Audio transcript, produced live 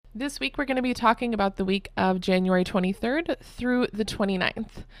This week, we're going to be talking about the week of January 23rd through the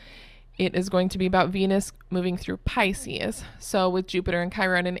 29th. It is going to be about Venus moving through Pisces. So with Jupiter and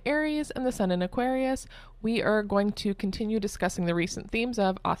Chiron in Aries and the Sun in Aquarius, we are going to continue discussing the recent themes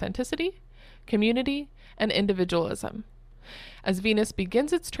of authenticity, community, and individualism. As Venus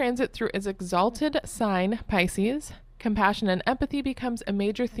begins its transit through its exalted sign, Pisces, compassion and empathy becomes a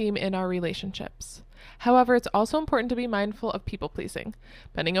major theme in our relationships. However, it's also important to be mindful of people-pleasing,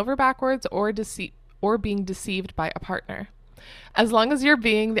 bending over backwards, or being deceived by a partner. As long as you're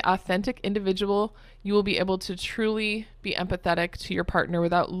being the authentic individual, you will be able to truly be empathetic to your partner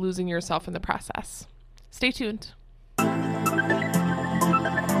without losing yourself in the process. Stay tuned. The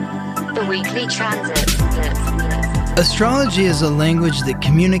weekly transit. Astrology is a language that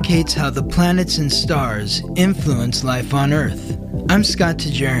communicates how the planets and stars influence life on Earth. I'm Scott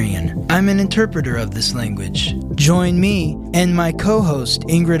Tajarian. I'm an interpreter of this language. Join me and my co-host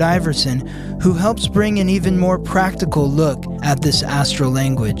Ingrid Iverson, who helps bring an even more practical look at this astral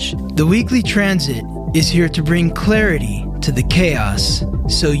language. The weekly transit is here to bring clarity to the chaos,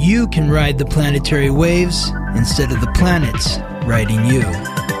 so you can ride the planetary waves instead of the planets riding you.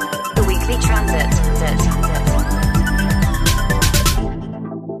 The weekly transit.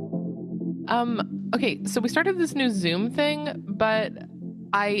 Okay, so we started this new Zoom thing, but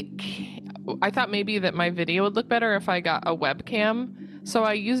I thought maybe that my video would look better if I got a webcam. So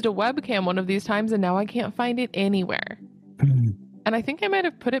I used a webcam one of these times, and now I can't find it anywhere. And I think I might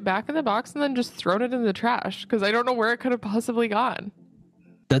have put it back in the box and then just thrown it in the trash, because I don't know where it could have possibly gone.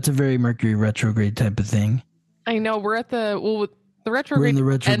 That's a very Mercury retrograde type of thing. I know, we're at the retrograde. We're in the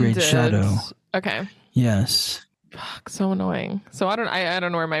retrograde ended. shadow. Okay. Yes. Fuck, so annoying. So I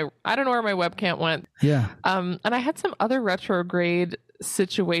don't know where my webcam went. Yeah. And I had some other retrograde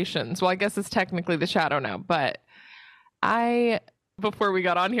situations. Well, I guess it's technically the shadow now, but before we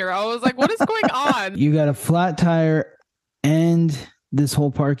got on here, I was like, what is going on? You got a flat tire and this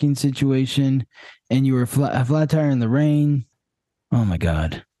whole parking situation, and you were a flat tire in the rain. Oh my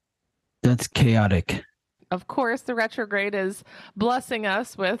God. That's chaotic. Of course, the retrograde is blessing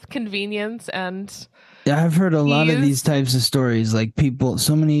us with convenience and I've heard a lot of ease. these types of stories. Like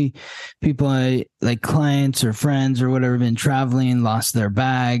so many people, like clients or friends or whatever, been traveling, lost their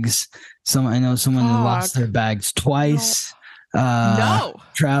bags. I know someone who lost their bags twice. No.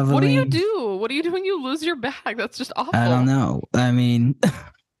 Traveling. What do you do? What do you do when you lose your bag? That's just awful. I don't know. I mean,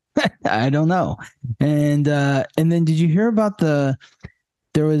 I don't know. And then did you hear about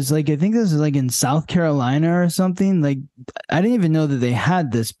there was I think this was in South Carolina or something. I didn't even know that they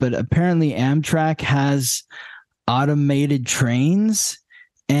had this, but apparently Amtrak has automated trains,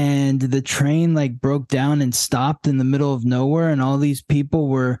 and the train broke down and stopped in the middle of nowhere, and all these people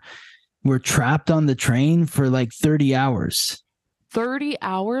were trapped on the train for 30 hours. 30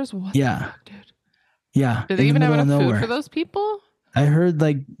 hours? What yeah. the fuck, dude? Yeah. Do they even have enough food for those people? I heard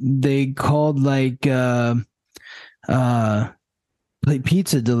they called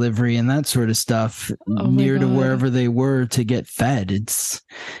pizza delivery and that sort of stuff near to wherever they were to get fed.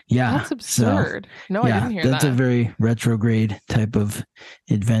 That's absurd. I didn't hear that. That's a very retrograde type of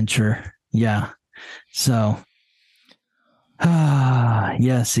adventure. Yeah. So,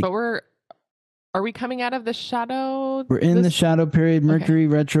 yes. But are we coming out of the shadow? We're in the shadow period. Mercury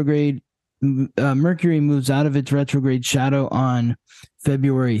retrograde. Mercury moves out of its retrograde shadow on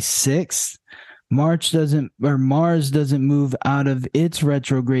February 6th. Mars doesn't move out of its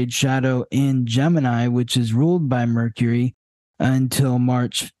retrograde shadow in Gemini, which is ruled by Mercury, until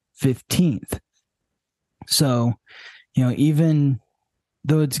March 15th. So, even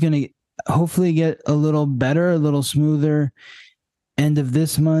though it's going to hopefully get a little better, a little smoother end of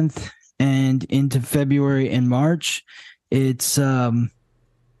this month and into February and March, it's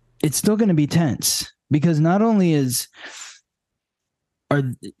still going to be tense, because not only is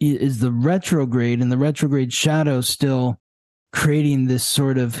the retrograde and the retrograde shadow still creating this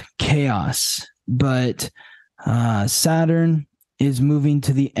sort of chaos, but Saturn is moving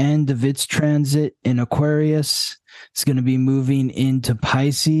to the end of its transit in Aquarius. It's going to be moving into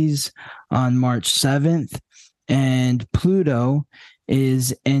Pisces on March 7th, and Pluto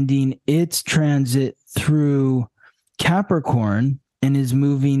is ending its transit through Capricorn and is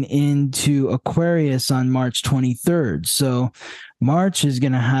moving into Aquarius on March 23rd. So March is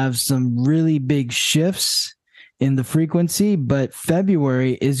going to have some really big shifts in the frequency, but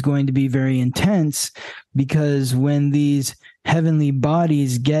February is going to be very intense, because when these heavenly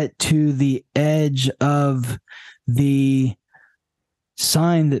bodies get to the edge of the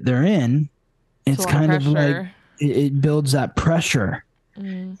sign that they're in, it's kind of it builds that pressure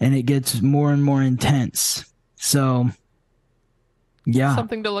and it gets more and more intense. So Yeah.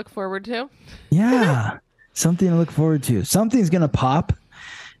 Something to look forward to. Yeah. Something to look forward to. Something's going to pop,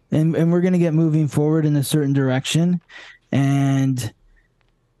 and we're going to get moving forward in a certain direction. And,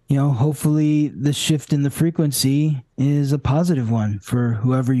 hopefully the shift in the frequency is a positive one for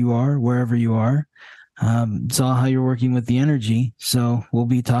whoever you are, wherever you are. It's all how you're working with the energy. So we'll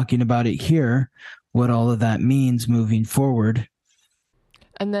be talking about it here, what all of that means moving forward.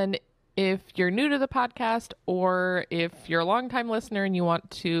 And then if you're new to the podcast, or if you're a longtime listener and you want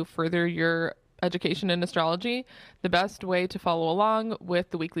to further your education in astrology, the best way to follow along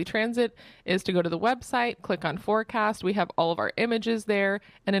with the weekly transit is to go to the website, click on forecast. We have all of our images there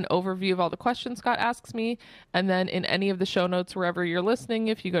and an overview of all the questions Scott asks me. And then in any of the show notes, wherever you're listening,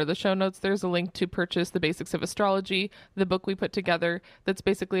 if you go to the show notes, there's a link to purchase The Basics of Astrology, the book we put together that's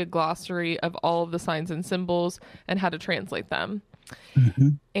basically a glossary of all of the signs and symbols and how to translate them. Mm-hmm.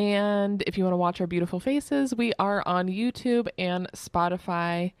 And if you want to watch our beautiful faces, we are on YouTube and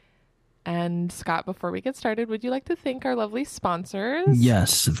Spotify. And Scott, before we get started, would you like to thank our lovely sponsors?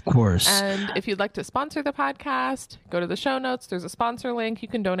 Yes, of course. And if you'd like to sponsor the podcast, go to the show notes. There's a sponsor link. You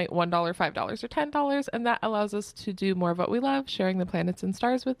can donate $1, $5, or $10, and that allows us to do more of what we love, sharing the planets and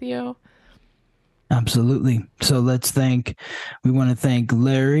stars with you. Absolutely. So we want to thank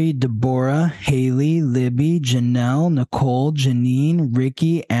Larry, Deborah, Haley, Libby, Janelle, Nicole, Janine,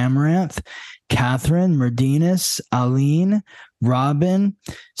 Ricky, Amaranth, Catherine, Merdinas, Aline, Robin,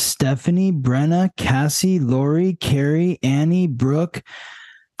 Stephanie, Brenna, Cassie, Lori, Carrie, Annie, Brooke,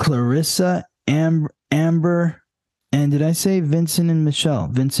 Clarissa, Amber, and did I say Vincent and Michelle?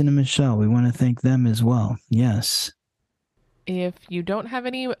 Vincent and Michelle. We want to thank them as well. Yes. If you don't have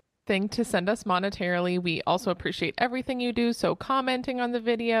anything to send us monetarily, we also appreciate everything you do. So commenting on the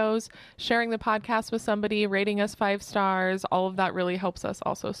videos, sharing the podcast with somebody, rating us 5 stars, all of that really helps us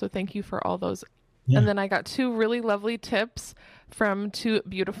also. So thank you for all those. Yeah. And then I got 2 really lovely tips from 2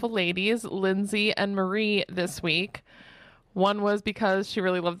 beautiful ladies, Lindsay and Marie, this week. One was because she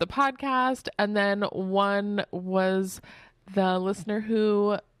really loved the podcast, and then one was the listener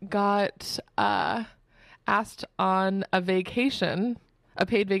who got asked on a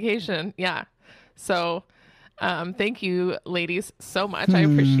paid vacation. Yeah. So thank you, ladies, so much. I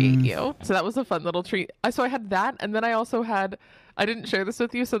appreciate you. So that was a fun little treat. So I had that, and then I also had, I didn't share this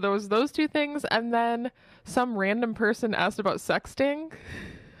with you, so there was those 2 things, and then some random person asked about sexting.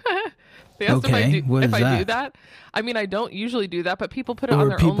 They asked if I do that. I mean, I don't usually do that, but people put it on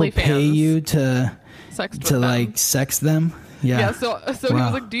their OnlyFans. People pay you to like sex them. Yeah. So wow. He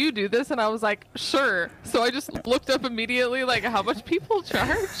was like, "Do you do this?" And I was like, "Sure." So I just looked up immediately, like, how much people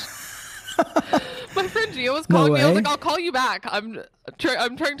charge. My friend Gio was calling me. I was like, "I'll call you back. I'm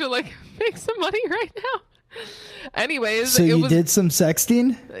trying to like make some money right now." Anyways, so you did some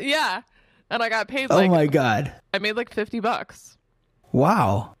sexting? Yeah, and I got paid. Oh my god! I made like $50.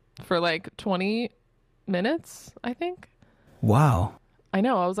 Wow. For like 20 minutes, I think. Wow. I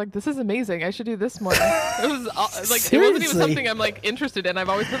know. I was like, this is amazing. I should do this more. It was like, Seriously? It wasn't even something I'm like interested in. I've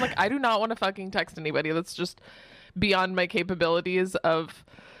always been like, I do not want to fucking text anybody. That's just beyond my capabilities of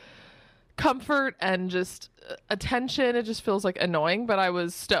comfort and just attention. It just feels like annoying, but I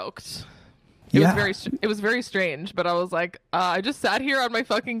was stoked. It was very strange, but I was like, I just sat here on my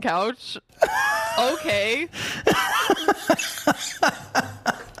fucking couch. Okay.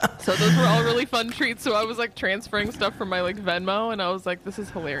 So those were all really fun treats. So I was like transferring stuff from my like Venmo, and I was like, this is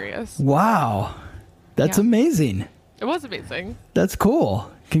hilarious. Wow. That's amazing. It was amazing. That's cool.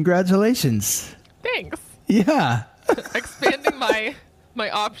 Congratulations. Thanks. Yeah. Expanding my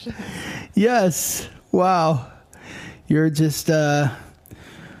options. Yes. Wow. You're just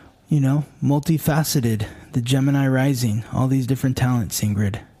multifaceted. The Gemini rising, all these different talents,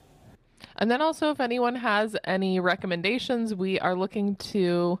 Ingrid. And then also, if anyone has any recommendations, we are looking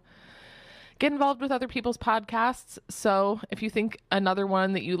to get involved with other people's podcasts. So if you think another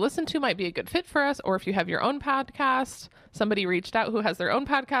one that you listen to might be a good fit for us, or if you have your own podcast, somebody reached out who has their own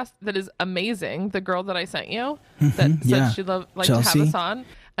podcast that is amazing. The girl that I sent you that said she'd like Chelsea. To have us on.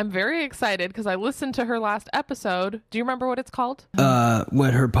 I'm very excited because I listened to her last episode. Do you remember what it's called?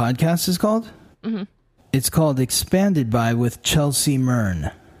 What her podcast is called? Mm-hmm. It's called Expanded By with Chelsea Mern.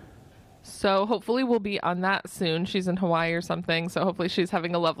 So hopefully we'll be on that soon. She's in Hawaii or something. So hopefully she's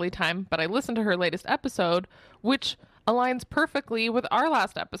having a lovely time. But I listened to her latest episode, which aligns perfectly with our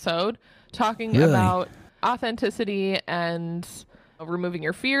last episode, talking about authenticity and removing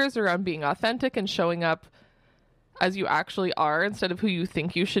your fears around being authentic and showing up as you actually are instead of who you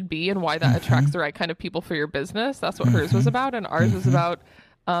think you should be, and why that attracts the right kind of people for your business. That's what hers was about. And ours was about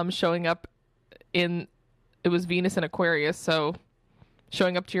showing up it was Venus and Aquarius. So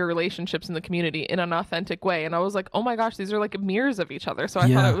showing up to your relationships in the community in an authentic way. And I was like, oh my gosh, these are like mirrors of each other. So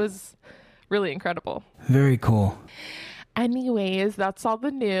I thought it was really incredible. Very cool. Anyways, that's all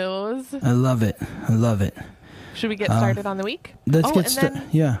the news. I love it. Should we get started on the week? Let's get started.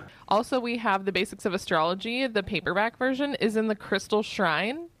 Yeah. Also, we have the Basics of Astrology. The paperback version is in the Crystal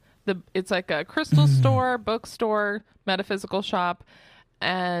Shrine. It's like a crystal store, bookstore, metaphysical shop.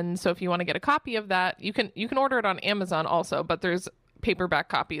 And so if you want to get a copy of that, you can order it on Amazon also, but there's paperback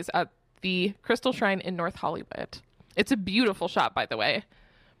copies at the Crystal Shrine in North Hollywood. It's a beautiful shop, by the way.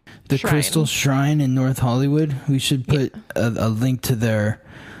 The Crystal Shrine in North Hollywood. We should put a link to their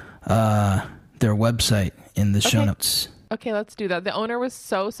website in the show notes. Okay, let's do that. The owner was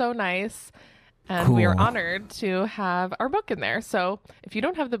so nice, and cool. We are honored to have our book in there. So if you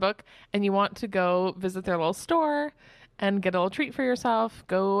don't have the book and you want to go visit their little store and get a little treat for yourself,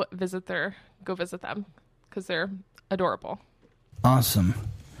 go visit them because they're adorable. Awesome.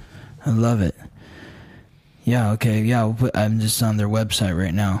 I love it. Yeah, okay. Yeah, I'm just on their website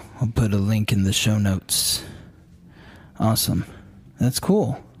right now. I'll put a link in the show notes. Awesome. That's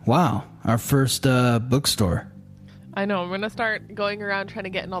cool. Wow. Our first bookstore. I know. I'm going to start going around trying to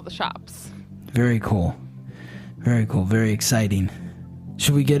get in all the shops. Very cool. Very cool. Very exciting.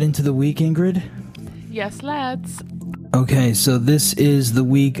 Should we get into the week, Ingrid? Yes, let's. Okay, so this is the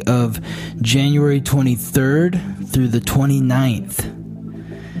week of January 23rd through the 29th.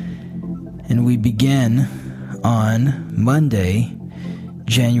 And we begin on Monday,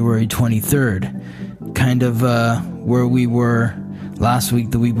 January 23rd. Kind of where we were last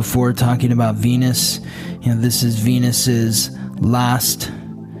week, the week before, talking about Venus. You know, this is Venus's last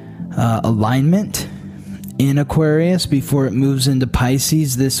alignment in Aquarius before it moves into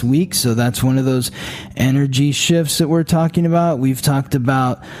Pisces this week. So that's one of those energy shifts that we're talking about. We've talked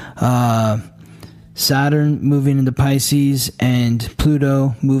about Saturn moving into Pisces and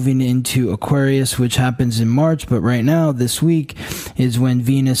Pluto moving into Aquarius, which happens in March. But right now, this week, is when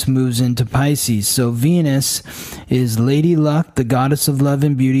Venus moves into Pisces. So Venus is Lady Luck, the goddess of love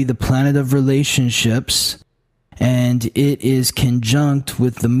and beauty, the planet of relationships. And it is conjunct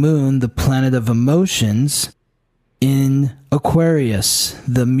with the moon, the planet of emotions, in Aquarius,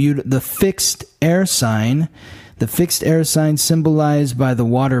 the fixed air sign symbolized by the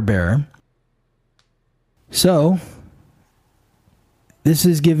water bear. So, this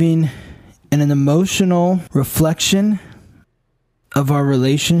is giving an emotional reflection of our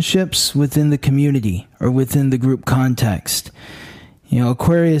relationships within the community or within the group context. You know,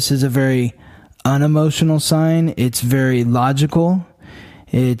 Aquarius is a very unemotional sign. It's very logical.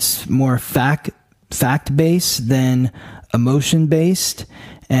 It's more fact-based than emotion-based.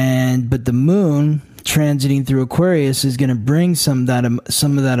 But the moon transiting through Aquarius is going to bring some of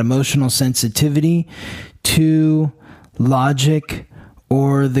that emotional sensitivity to logic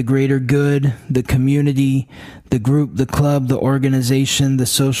or the greater good, the community, the group, the club, the organization, the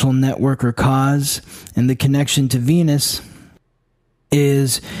social network or cause. And the connection to Venus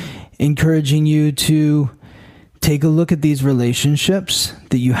is encouraging you to take a look at these relationships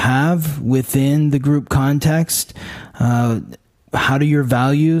that you have within the group context. How do your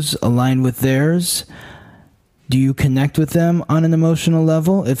values align with theirs? Do you connect with them on an emotional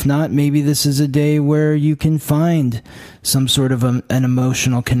level? If not, maybe this is a day where you can find some sort of an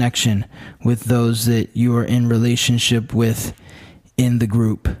emotional connection with those that you are in relationship with in the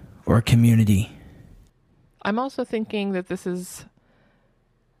group or community. I'm also thinking that this is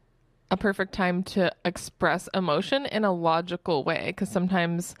a perfect time to express emotion in a logical way, because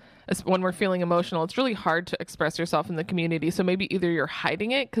sometimes when we're feeling emotional, it's really hard to express yourself in the community. So maybe either you're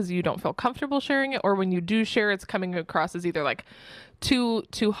hiding it because you don't feel comfortable sharing it, or when you do share, it's coming across as either like too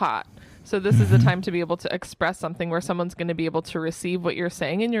hot. So this is the time to be able to express something where someone's going to be able to receive what you're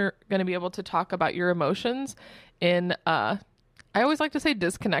saying, and you're going to be able to talk about your emotions in I always like to say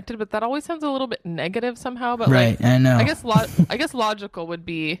disconnected, but that always sounds a little bit negative somehow. But right, I know. I guess logical would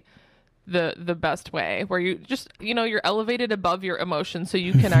be the best way, where you just, you're elevated above your emotions so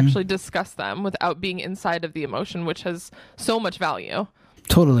you can actually discuss them without being inside of the emotion, which has so much value.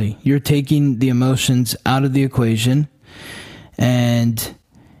 Totally. You're taking the emotions out of the equation and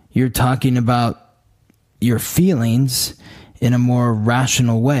you're talking about your feelings in a more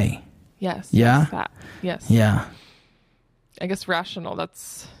rational way. Yes. Yeah? Yes. Yeah. I guess rational,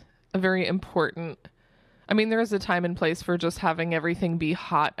 that's a very important... I mean, there is a time and place for just having everything be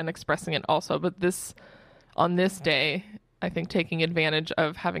hot and expressing it also. But on this day, I think taking advantage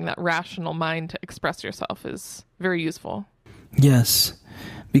of having that rational mind to express yourself is very useful. Yes,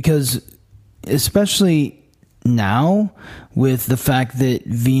 because especially now with the fact that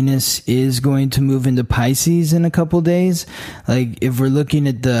Venus is going to move into Pisces in a couple days. Like if we're looking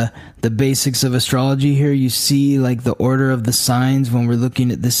at the basics of astrology here, you see like the order of the signs when we're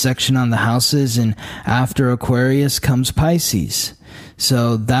looking at this section on the houses, and after Aquarius comes Pisces.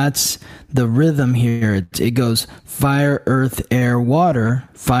 So that's the rhythm here. It goes fire, earth, air, water,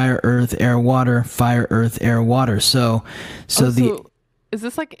 fire, earth, air, water, fire, earth, air, water. So is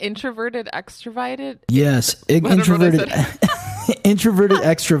this like introverted, extroverted? Yes, introverted, introverted,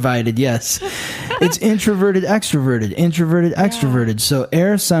 extroverted. Yes, it's introverted, extroverted, introverted, extroverted. So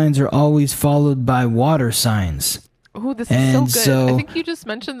air signs are always followed by water signs. Oh, this is so good. I think you just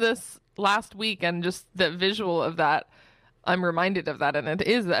mentioned this last week, and just the visual of that, I'm reminded of that, and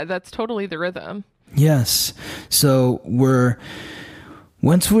that's totally the rhythm. Yes. So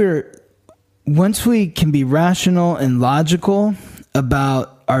once we can be rational and logical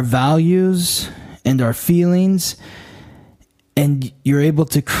about our values and our feelings, and you're able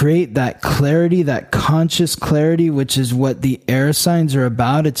to create that clarity, that conscious clarity, which is what the air signs are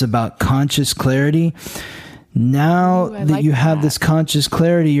about. It's about conscious clarity. Now that you have this conscious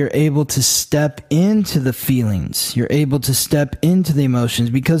clarity, you're able to step into the feelings. You're able to step into the emotions,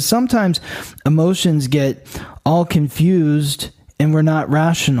 because sometimes emotions get all confused and we're not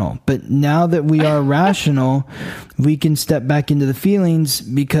rational. But now that we are rational, we can step back into the feelings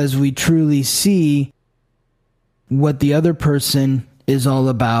because we truly see what the other person is all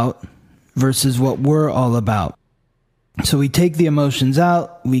about versus what we're all about. So we take the emotions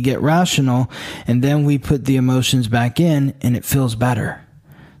out, we get rational, and then we put the emotions back in, and it feels better.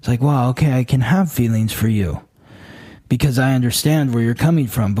 It's like, wow, okay, I can have feelings for you because I understand where you're coming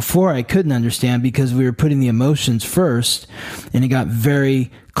from. Before, I couldn't understand because we were putting the emotions first, and it got very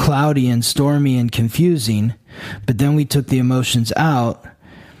cloudy and stormy and confusing. But then we took the emotions out,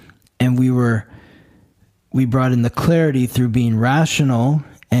 and we brought in the clarity through being rational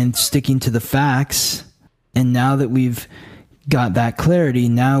and sticking to the facts. And now that we've got that clarity,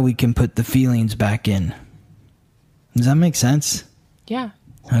 now we can put the feelings back in. Does that make sense? Yeah.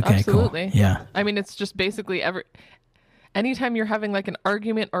 Okay, absolutely. Cool. Yeah. I mean, it's just basically anytime you're having like an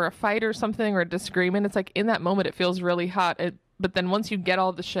argument or a fight or something or a disagreement, it's like in that moment it feels really hot. But then once you get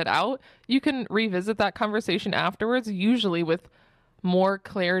all the shit out, you can revisit that conversation afterwards, usually with more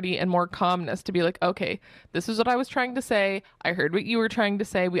clarity and more calmness, to be like, okay, this is what I was trying to say. I heard what you were trying to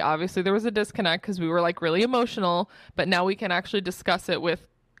say. There was a disconnect because we were like really emotional, but now we can actually discuss it with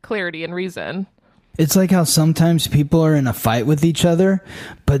clarity and reason. It's like how sometimes people are in a fight with each other,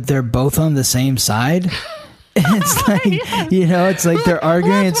 but they're both on the same side. It's like, yes. It's like they're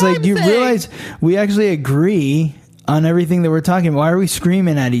arguing. It's like, you realize we actually agree on everything that we're talking about. Why are we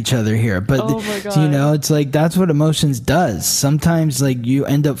screaming at each other here? But oh my God. It's like that's what emotions does. Sometimes like you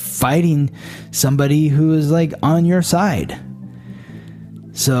end up fighting somebody who is like on your side.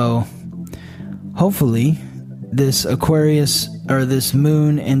 So hopefully this Aquarius, or this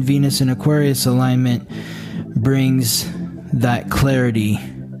Moon and Venus in Aquarius alignment, brings that clarity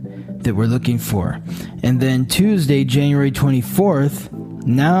that we're looking for. And then Tuesday, January 24th,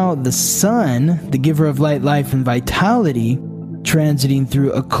 now the Sun, the giver of light, life, and vitality, transiting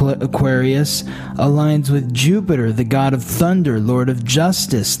through Aquarius, aligns with Jupiter, the god of thunder, lord of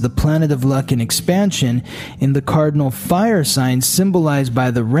justice, the planet of luck and expansion, in the cardinal fire sign symbolized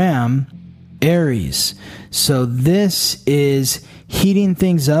by the ram, Aries. So this is heating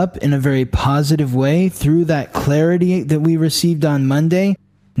things up in a very positive way through that clarity that we received on Monday.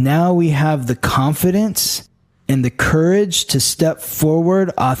 Now we have the confidence and the courage to step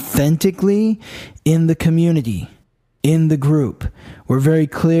forward authentically in the community, in the group. We're very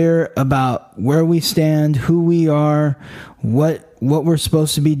clear about where we stand, who we are, what we're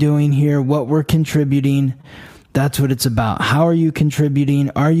supposed to be doing here, what we're contributing. That's what it's about. How are you contributing?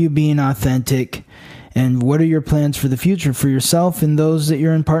 Are you being authentic? And what are your plans for the future for yourself and those that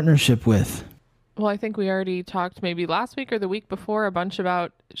you're in partnership with? Well, I think we already talked maybe last week or the week before a bunch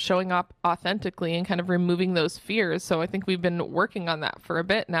about showing up authentically and kind of removing those fears. So I think we've been working on that for a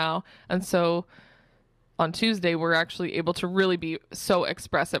bit now. And so on Tuesday, we're actually able to really be so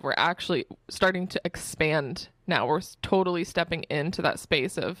expressive. We're actually starting to expand now. We're totally stepping into that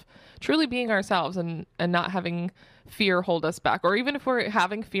space of truly being ourselves and not having fear hold us back. Or even if we're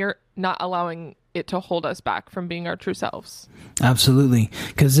having fear, not allowing it to hold us back from being our true selves. Absolutely.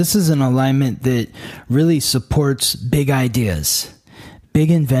 Because this is an alignment that really supports big ideas,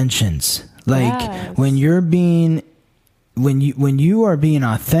 big inventions. Like yes. when you are being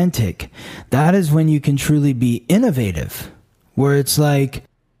authentic, that is when you can truly be innovative. Where it's like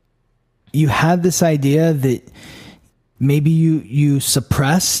you had this idea that maybe you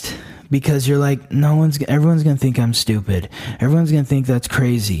suppressed because you're like, everyone's going to think I'm stupid. Everyone's going to think that's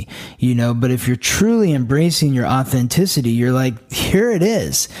crazy, but if you're truly embracing your authenticity, you're like, here it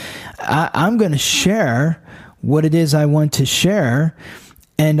is. I'm going to share what it is I want to share.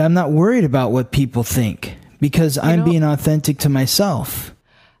 And I'm not worried about what people think because I'm being authentic to myself.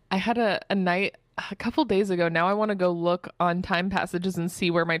 I had a night a couple days ago. Now I want to go look on time passages and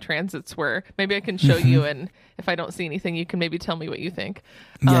see where my transits were. Maybe I can show you, and if I don't see anything, you can maybe tell me what you think.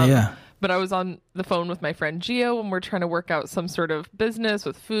 Yeah. But I was on the phone with my friend Gio, and we're trying to work out some sort of business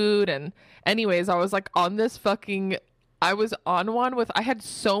with food. And anyways, I was like on this I was on one with, I had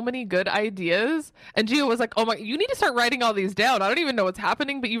so many good ideas, and Gio was like, oh my, you need to start writing all these down. I don't even know what's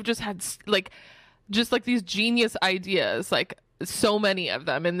happening, but you've just had like these genius ideas, like so many of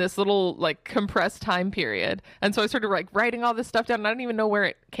them in this little like compressed time period. And so I started like writing all this stuff down, and I don't even know where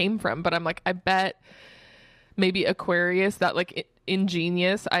it came from, but I'm like, I bet maybe Aquarius, that like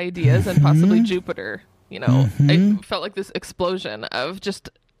ingenious ideas, and possibly Jupiter, I felt like this explosion of just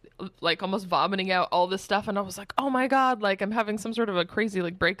like almost vomiting out all this stuff, and I was like, oh my god, like I'm having some sort of a crazy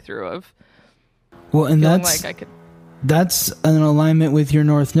like breakthrough of and like that's an alignment with your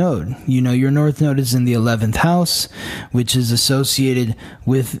North Node. Your North Node is in the 11th house, which is associated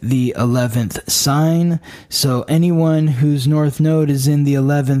with the 11th sign. So anyone whose North Node is in the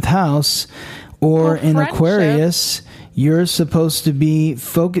 11th house or in Aquarius, you're supposed to be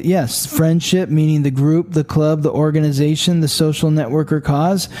focused. Yes, friendship, meaning the group, the club, the organization, the social network or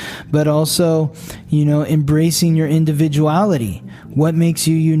cause, but also, embracing your individuality. What makes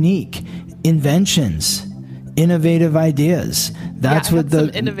you unique? Inventions. Innovative ideas. That's what some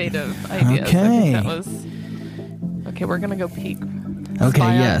innovative ideas. Okay. I think that was okay. We're gonna go peek. Okay.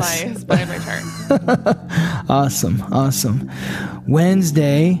 Yes. Spy on my chart. Awesome.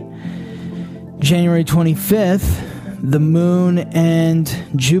 Wednesday, January 25th, the Moon and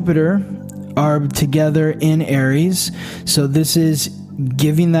Jupiter are together in Aries. So this is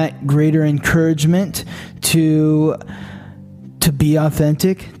giving that greater encouragement to be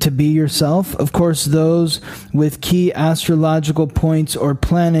authentic, to be yourself. Of course, those with key astrological points or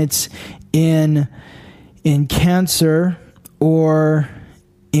planets in Cancer or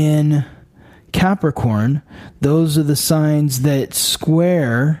in Capricorn, those are the signs that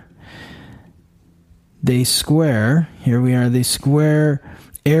square. They square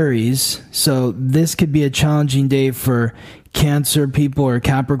Aries. So this could be a challenging day for Cancer people or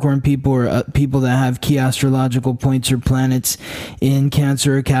Capricorn people or people that have key astrological points or planets in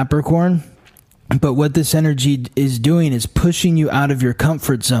Cancer or Capricorn. But what this energy is doing is pushing you out of your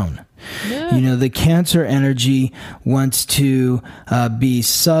comfort zone. Yeah. The Cancer energy wants to be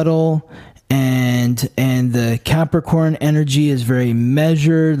subtle, and the Capricorn energy is very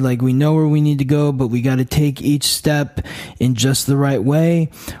measured. Like, we know where we need to go, but we got to take each step in just the right way.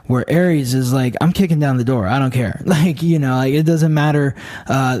 Where Aries is like, I'm kicking down the door. I don't care. Like, it doesn't matter.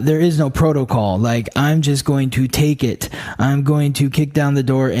 There is no protocol. Like, I'm just going to take it. I'm going to kick down the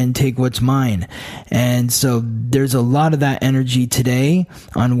door and take what's mine. And so there's a lot of that energy today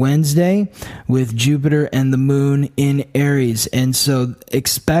on Wednesday with Jupiter and the Moon in Aries. And so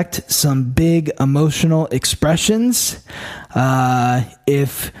expect some big emotional expressions.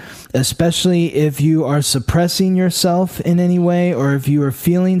 Especially if you are suppressing yourself in any way, or if you are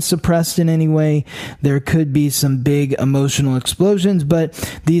feeling suppressed in any way, there could be some big emotional explosions. But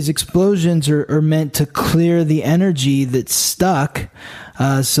these explosions are meant to clear the energy that's stuck,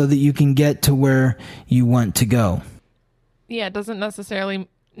 so that you can get to where you want to go. Yeah, it doesn't necessarily.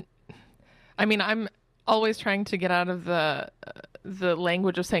 I mean, I'm always trying to get out of the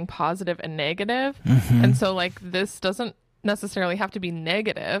language of saying positive and negative. And so like this doesn't necessarily have to be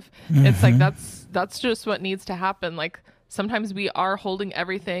negative. It's like that's just what needs to happen. Like sometimes we are holding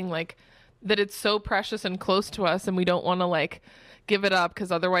everything like that, it's so precious and close to us, and we don't want to like give it up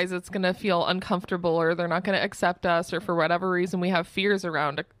because otherwise it's going to feel uncomfortable, or they're not going to accept us, or for whatever reason we have fears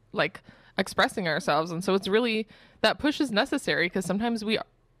around like expressing ourselves. And so it's really, that push is necessary, because sometimes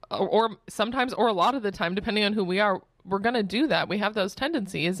sometimes or a lot of the time, depending on who we are, we're going to do that. We have those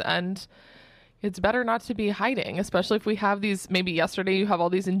tendencies, and it's better not to be hiding, especially if we have these, maybe yesterday you have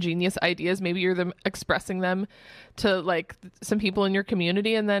all these ingenious ideas, maybe you're expressing them to like some people in your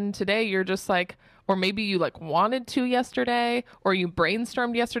community, and then today you're just like, or maybe you like wanted to yesterday, or you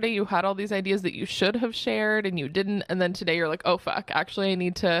brainstormed yesterday, you had all these ideas that you should have shared and you didn't, and then today you're like, oh fuck, actually I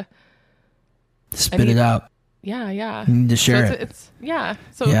need to spit it out. Yeah. You need to share it.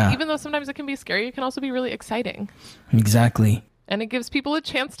 So even though sometimes it can be scary, it can also be really exciting. Exactly. And it gives people a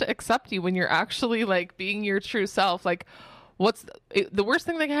chance to accept you when you're actually like being your true self. Like, the worst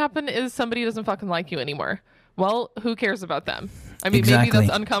thing that can happen is somebody doesn't fucking like you anymore. well, who cares about them? I mean, maybe Exactly.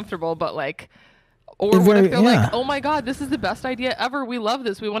 that's uncomfortable, but like, or It what if very- they're yeah. like, oh my God, this is the best idea ever. We love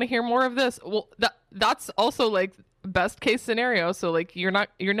this. We want to hear more of this. Well, that's also like best case scenario. So like, you're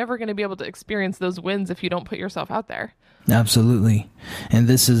never going to be able to experience those wins if you don't put yourself out there. Absolutely. And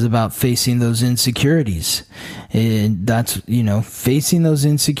this is about facing those insecurities. And that's, facing those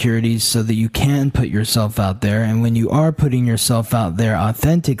insecurities so that you can put yourself out there. And when you are putting yourself out there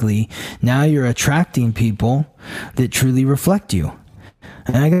authentically, now you're attracting people that truly reflect you.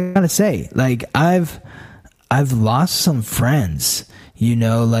 And I gotta say, like, I've lost some friends,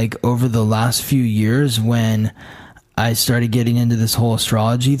 like over the last few years when I started getting into this whole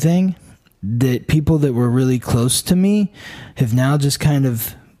astrology thing. That people that were really close to me have now just kind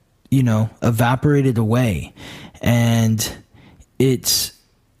of, evaporated away. And at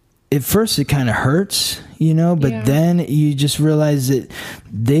first it kind of hurts, but then you just realize that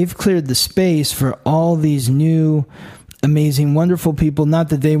they've cleared the space for all these new, amazing, wonderful people. Not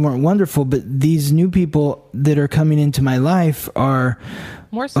that they weren't wonderful, but these new people that are coming into my life are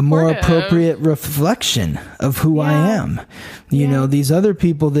a more appropriate reflection of who I am. These other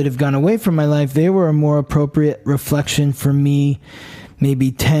people that have gone away from my life, they were a more appropriate reflection for me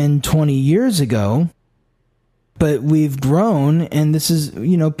maybe 10, 20 years ago. But we've grown, and this is,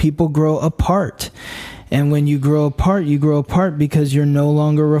 people grow apart. And when you grow apart because you're no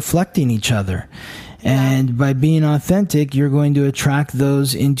longer reflecting each other. And by being authentic, you're going to attract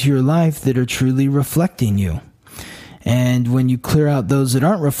those into your life that are truly reflecting you. And when you clear out those that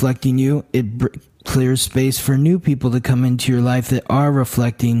aren't reflecting you, it clears space for new people to come into your life that are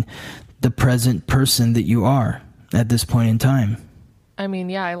reflecting the present person that you are at this point in time. I mean,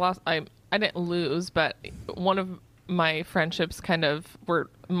 yeah, I didn't lose, but one of my friendships kind of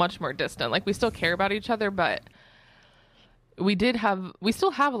were much more distant. Like, we still care about each other, but we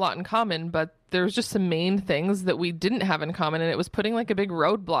still have a lot in common, but there's just some main things that we didn't have in common. And it was putting like a big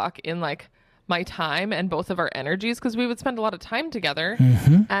roadblock in like my time and both of our energies, because we would spend a lot of time together.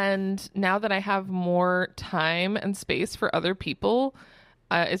 And now that I have more time and space for other people,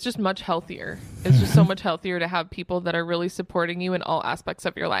 it's just much healthier. It's just so much healthier to have people that are really supporting you in all aspects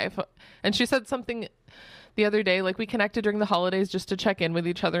of your life. And she said something the other day, like, we connected during the holidays just to check in with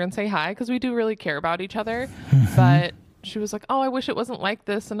each other and say hi, because we do really care about each other. But she was like, oh, I wish it wasn't like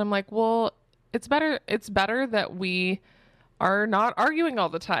this. And I'm like, well, it's better that we are not arguing all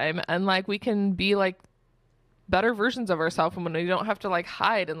the time, and like we can be like better versions of ourselves, and when we don't have to like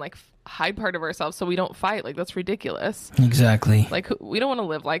hide part of ourselves so we don't fight. Like, that's ridiculous. Exactly. Like, we don't want to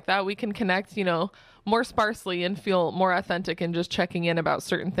live like that. We can connect, more sparsely and feel more authentic and just checking in about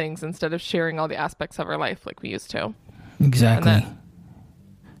certain things instead of sharing all the aspects of our life like we used to. Exactly.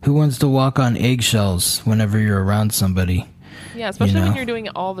 Who wants to walk on eggshells whenever you're around somebody? Yeah, especially when you're doing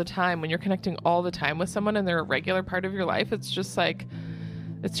it all the time, when you're connecting all the time with someone and they're a regular part of your life. It's just like,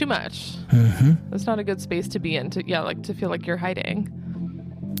 it's too much. It's not a good space to be in, to feel like you're hiding.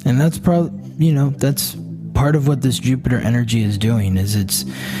 And that's probably, that's part of what this Jupiter energy is doing, is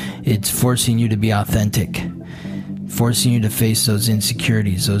it's forcing you to be authentic, forcing you to face those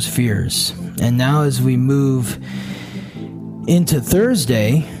insecurities, those fears. And now as we move into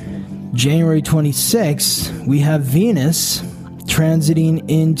Thursday, January 26th, we have Venus transiting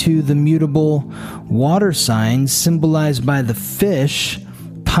into the mutable water sign symbolized by the fish,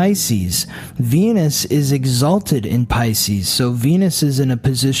 Pisces. Venus is exalted in Pisces, so Venus is in a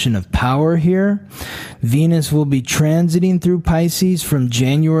position of power here. Venus will be transiting through Pisces from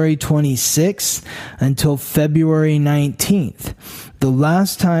January 26th until February 19th. The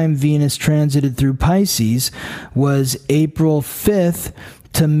last time Venus transited through Pisces was April 5th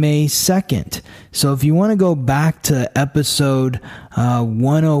to May 2nd. So if you want to go back to episode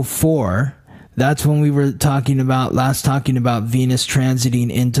 104, that's when we were talking about Venus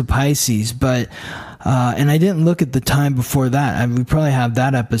transiting into Pisces. But and I didn't look at the time before that. We probably have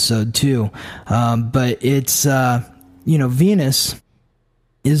that episode too. But it's Venus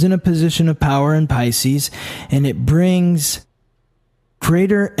is in a position of power in Pisces, and it brings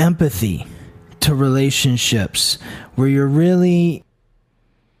greater empathy to relationships, where you're really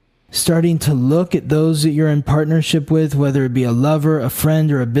starting to look at those that you're in partnership with, whether it be a lover, a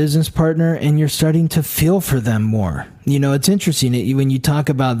friend, or a business partner, and you're starting to feel for them more. It's interesting when you talk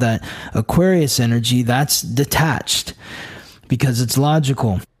about that Aquarius energy, that's detached because it's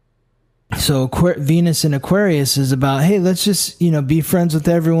logical. So Venus in Aquarius is about, hey, let's just, be friends with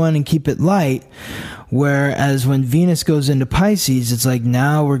everyone and keep it light. Whereas when Venus goes into Pisces, it's like,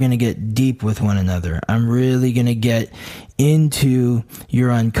 now we're going to get deep with one another. I'm really going to get into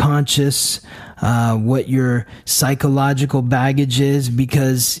your unconscious. what your psychological baggage is,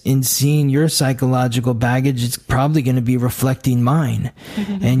 because in seeing your psychological baggage, it's probably going to be reflecting mine.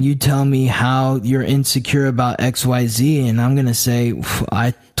 And you tell me how you're insecure about XYZ, and I'm going to say,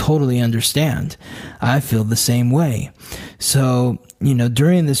 I totally understand. I feel the same way. So,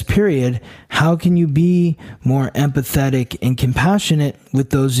 during this period, how can you be more empathetic and compassionate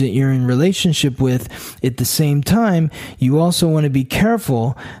with those that you're in relationship with? At the same time, you also want to be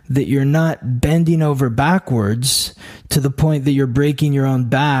careful that you're not bending over backwards to the point that you're breaking your own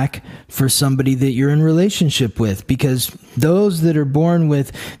back for somebody that you're in relationship with, because those that are born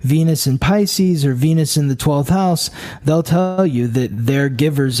with Venus in Pisces or Venus in the 12th house, they'll tell you that they're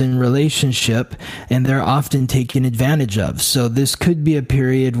givers in relationship and they're often taken advantage of. So this could be a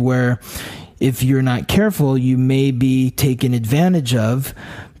period where, if you're not careful, you may be taken advantage of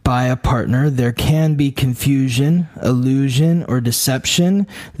by a partner. There can be confusion, illusion, or deception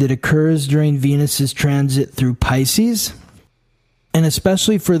that occurs during Venus's transit through Pisces. And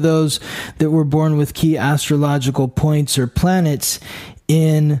especially for those that were born with key astrological points or planets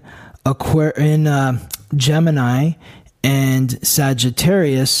in Gemini and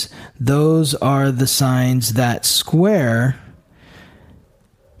Sagittarius, those are the signs that square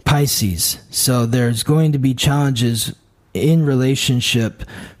Pisces. So there's going to be challenges in relationship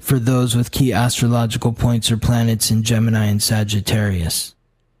for those with key astrological points or planets in Gemini and Sagittarius.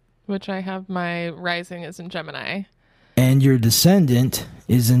 Which I have, my rising is in Gemini. And your descendant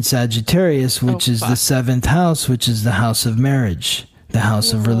is in Sagittarius, which is the 7th house, which is the house of marriage, the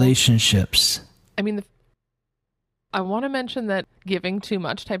house of relationships. I mean, I want to mention that giving too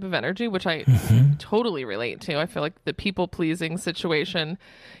much type of energy, which I totally relate to. I feel like the people-pleasing situation,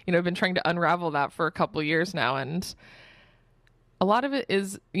 I've been trying to unravel that for a couple years now. And a lot of it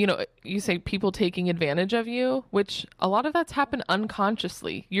is, you say people taking advantage of you, which a lot of that's happened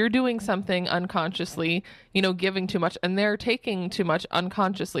unconsciously. You're doing something unconsciously, giving too much, and they're taking too much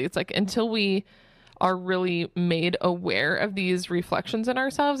unconsciously. It's like, until we are really made aware of these reflections in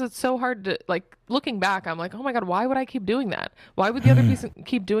ourselves, it's so hard to, like, looking back, I'm like, oh my God, why would I keep doing that? Why would the other person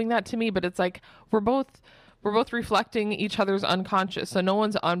keep doing that to me? But it's like, we're both reflecting each other's unconscious. So no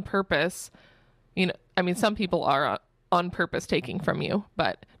one's on purpose, some people are on purpose taking from you,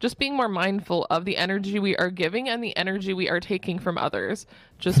 but just being more mindful of the energy we are giving and the energy we are taking from others,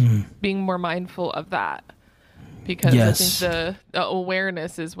 just being more mindful of that, because I think the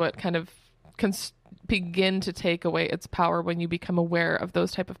awareness is what kind of can begin to take away its power when you become aware of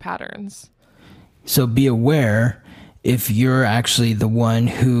those type of patterns. So be aware if you're actually the one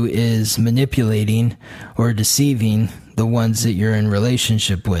who is manipulating or deceiving the ones that you're in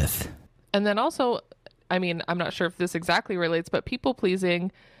relationship with. And then also, I'm not sure if this exactly relates, but people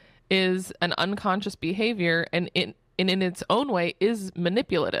pleasing is an unconscious behavior, and in its own way is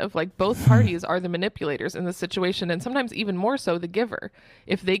manipulative. Like, both parties are the manipulators in the situation, and sometimes even more so the giver.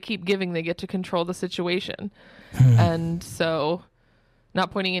 If they keep giving, they get to control the situation. And so,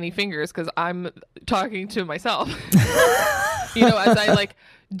 not pointing any fingers, because I'm talking to myself. As I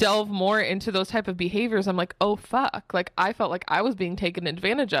delve more into those type of behaviors, I'm like, oh fuck, I felt like I was being taken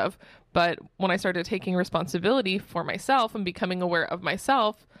advantage of. But when I started taking responsibility for myself and becoming aware of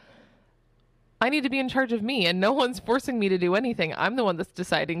myself, I need to be in charge of me, and no one's forcing me to do anything. I'm the one that's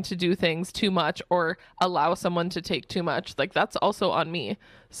deciding to do things too much or allow someone to take too much. That's also on me.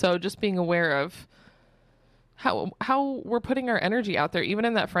 So just being aware of how we're putting our energy out there, even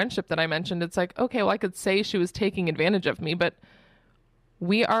in that friendship that I mentioned. It's like, okay, well, I could say she was taking advantage of me, but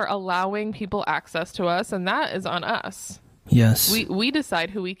we are allowing people access to us, and that is on us. Yes. We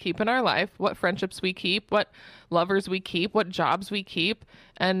decide who we keep in our life, what friendships we keep, what lovers we keep, what jobs we keep,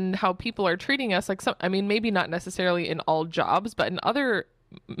 and how people are treating us. Maybe not necessarily in all jobs, but in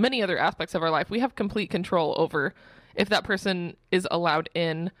many other aspects of our life, we have complete control over if that person is allowed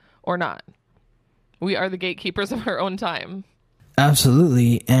in or not. We are the gatekeepers of our own time.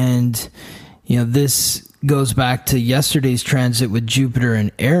 Absolutely. And, this goes back to yesterday's transit with Jupiter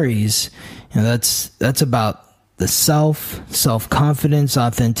and Aries. That's about the self-confidence,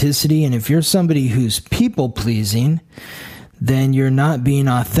 authenticity. And if you're somebody who's people-pleasing, then you're not being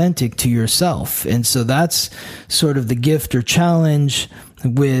authentic to yourself. And so that's sort of the gift or challenge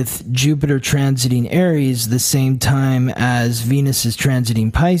with Jupiter transiting Aries the same time as Venus is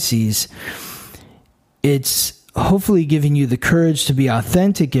transiting Pisces. It's hopefully giving you the courage to be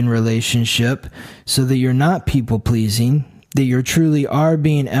authentic in relationship so that you're not people-pleasing, that you truly are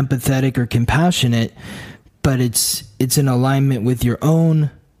being empathetic or compassionate, but it's in alignment with your own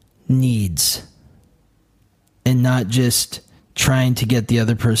needs and not just trying to get the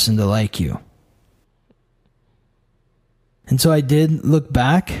other person to like you. And so I did look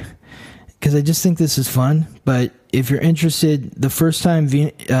back because I just think this is fun. But if you're interested, the first time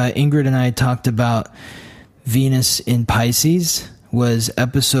Ingrid and I talked about Venus in Pisces was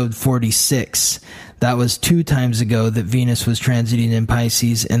episode 46. That was 2 times ago that Venus was transiting in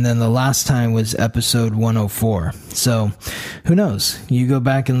Pisces, and then the last time was episode 104. So, who knows? You go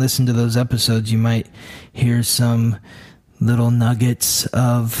back and listen to those episodes, you might hear some little nuggets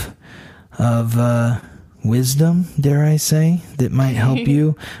of wisdom, dare I say, that might help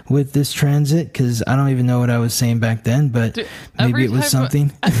you with this transit, because I don't even know what I was saying back then, but maybe it was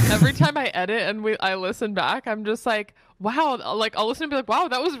something. Every time I edit and I listen back, I'm just like, wow, like I'll listen and be like, wow,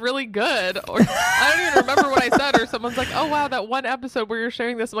 that was really good. Or I don't even remember what I said, or someone's like, oh wow, that one episode where you're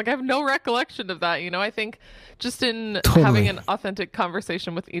sharing this. I'm like, I have no recollection of that. You know, I think just in having an authentic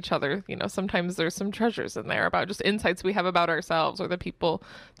conversation with each other, you know, sometimes there's some treasures in there about just insights we have about ourselves or the people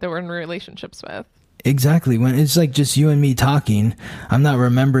that we're in relationships with. Exactly. When it's like just you and me talking, I'm not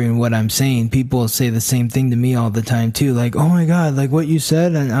remembering what I'm saying. People say the same thing to me all the time too. Like, oh my God, like what you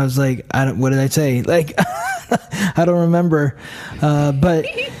said. And I was like, what did I say? Like, I don't remember. But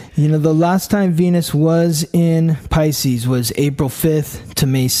you know, the last time Venus was in Pisces was April 5th to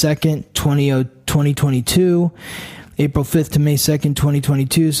May 2nd, 2022. April 5th to May 2nd,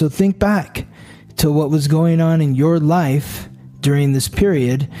 2022. So think back to what was going on in your life during this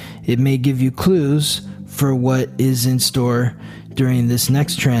period. It may give you clues for what is in store during this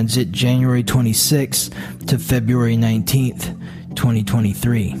next transit, January 26th to February 19th,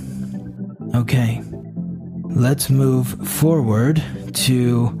 2023. Okay, let's move forward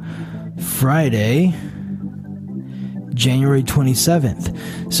to Friday, January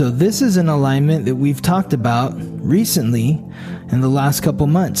 27th. So this is an alignment that we've talked about recently in the last couple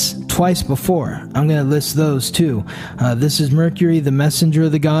months, twice before. I'm going to list those too. This is Mercury, the messenger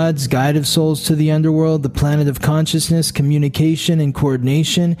of the gods, guide of souls to the underworld, the planet of consciousness, communication, and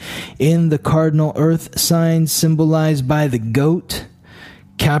coordination in the cardinal earth sign symbolized by the goat,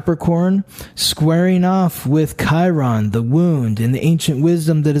 Capricorn, squaring off with Chiron, the wound, and the ancient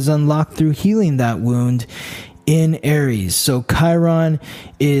wisdom that is unlocked through healing that wound in Aries. So Chiron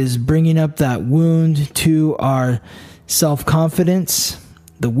is bringing up that wound to our self-confidence,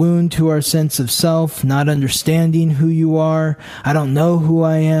 the wound to our sense of self, not understanding who you are. I don't know who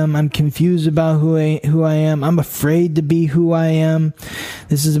I am. I'm confused about who I am. I'm afraid to be who I am.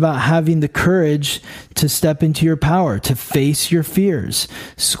 This is about having the courage to step into your power, to face your fears.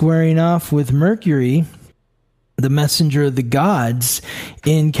 Squaring off with Mercury, the messenger of the gods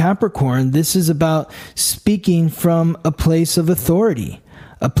in Capricorn, this is about speaking from a place of authority,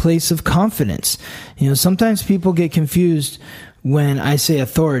 a place of confidence. You know, sometimes people get confused when I say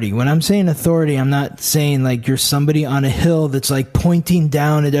authority. When I'm saying authority, I'm not saying like you're somebody on a hill that's like pointing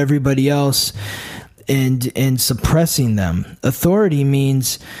down at everybody else and suppressing them. Authority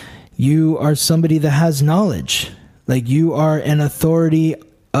means you are somebody that has knowledge. Like you are an authority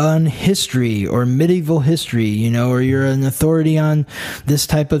on history or medieval history, you know, or you're an authority on this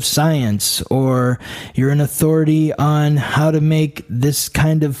type of science, or you're an authority on how to make this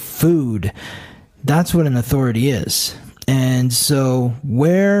kind of food. That's what an authority is. And so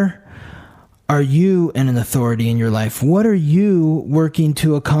where are you an authority in your life? What are you working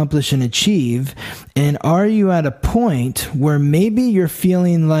to accomplish and achieve? And are you at a point where maybe you're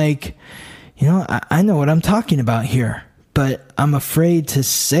feeling like, you know, I know what I'm talking about here, but I'm afraid to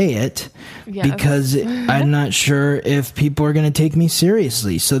say it because I'm not sure if people are going to take me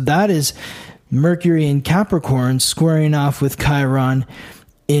seriously. So that is Mercury in Capricorn squaring off with Chiron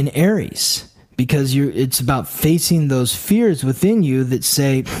in Aries, because it's about facing those fears within you that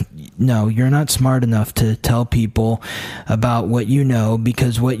say, no, you're not smart enough to tell people about what you know,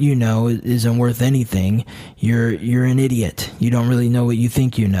 because what you know isn't worth anything. You're an idiot. You don't really know what you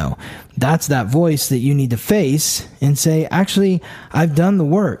think you know. That's that voice that you need to face and say, actually, I've done the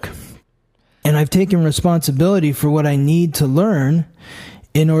work and I've taken responsibility for what I need to learn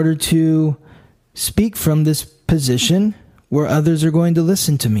in order to speak from this position where others are going to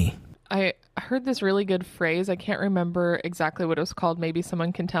listen to me. I heard this really good phrase. I can't remember exactly what it was called. Maybe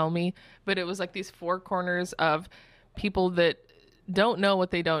someone can tell me, but it was like these 4 corners of people that don't know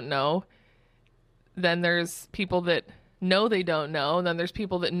what they don't know. Then there's people that know they don't know. And then there's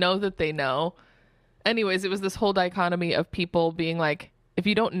people that know that they know. Anyways, it was this whole dichotomy of people being like, if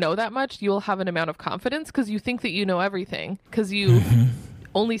you don't know that much, you'll have an amount of confidence because you think that you know everything, because you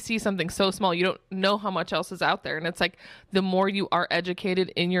only see something so small. You don't know how much else is out there. And it's like, the more you are educated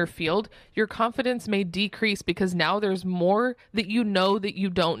in your field, your confidence may decrease because now there's more that you know that you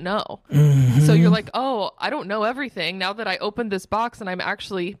don't know. So you're like, oh, I don't know everything. Now that I opened this box and I'm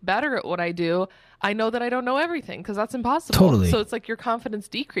actually better at what I do, I know that I don't know everything, because that's impossible. Totally. So it's like your confidence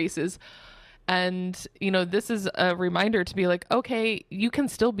decreases. And, this is a reminder to be like, okay, you can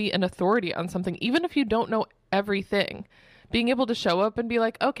still be an authority on something, even if you don't know everything. Being able to show up and be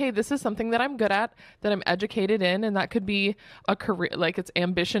like, okay, this is something that I'm good at, that I'm educated in, and that could be a career, like it's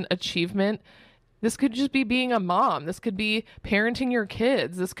ambition, achievement. This could just be being a mom. This could be parenting your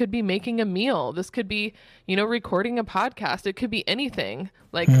kids. This could be making a meal. This could be, recording a podcast. It could be anything,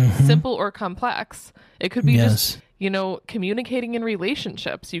 like simple or complex. It could be just, communicating in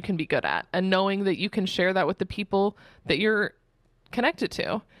relationships you can be good at, and knowing that you can share that with the people that you're connected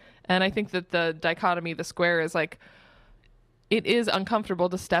to. And I think that the dichotomy, the square, is like, it is uncomfortable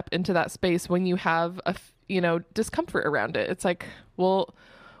to step into that space when you have discomfort around it. It's like, well,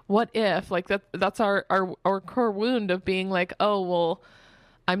 what if, like, that's our core wound of being like, oh, well,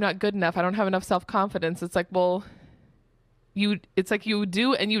 I'm not good enough. I don't have enough self-confidence. It's like, well, it's like you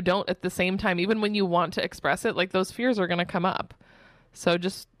do and you don't at the same time. Even when you want to express it, like, those fears are going to come up. So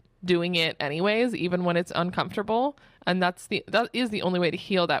just doing it anyways, even when it's uncomfortable. And that is the only way to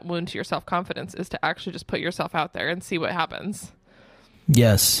heal that wound to your self-confidence, is to actually just put yourself out there and see what happens.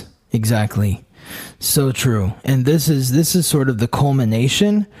 Yes, exactly. So true. And this is sort of the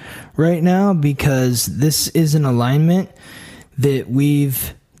culmination right now, because this is an alignment that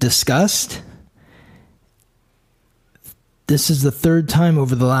we've discussed. This is the third time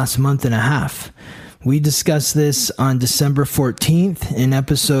over the last month and a half. We discussed this on December 14th in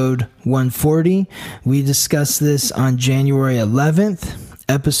episode 140. We discussed this on January 11th,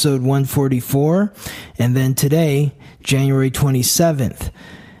 episode 144. And then today, January 27th,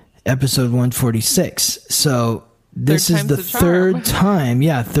 episode 146. So this is the third time.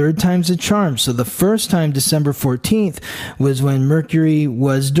 Yeah, third time's a charm. So the first time, December 14th, was when Mercury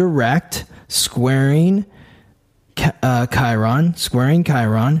was direct, squaring Chiron,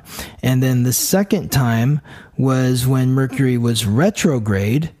 and then the second time was when Mercury was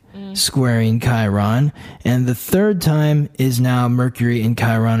retrograde, squaring Chiron, and the third time is now Mercury and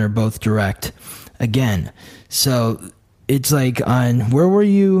Chiron are both direct again. So it's like, where were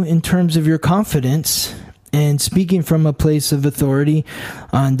you in terms of your confidence? And speaking from a place of authority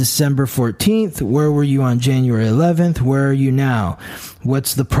on December 14th, where were you on January 11th? Where are you now?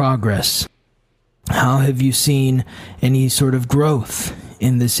 What's the progress? How have you seen any sort of growth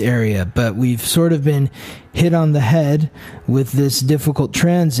in this area? But we've sort of been hit on the head with this difficult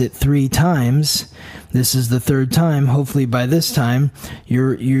transit 3 times. This is the third time. Hopefully by this time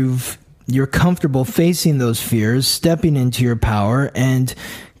you're comfortable facing those fears, stepping into your power, and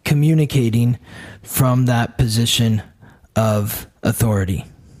communicating from that position of authority.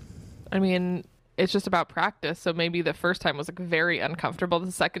 I mean, it's just about practice. So maybe the first time was like very uncomfortable.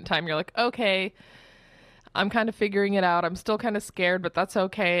 The second time you're like, okay, I'm kind of figuring it out. I'm still kind of scared, but that's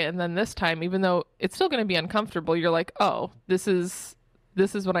okay. And then this time, even though it's still going to be uncomfortable, you're like, oh, this is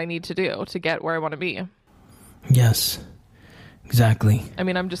what I need to do to get where I want to be. Yes, exactly. I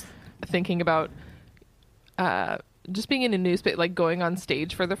mean, I'm just thinking about just being in a new space, like going on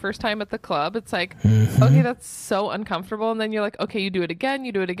stage for the first time at the club. It's like, okay, that's so uncomfortable. And then you're like, okay, you do it again.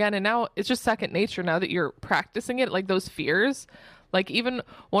 And now it's just second nature now that you're practicing it, like those fears. Like even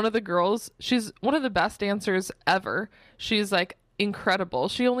one of the girls, she's one of the best dancers ever. She's like incredible.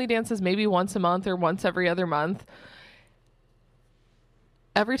 She only dances maybe once a month or once every other month.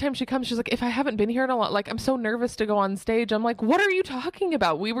 Every time she comes, she's like, if I haven't been here in a lot, like, I'm so nervous to go on stage. I'm like, what are you talking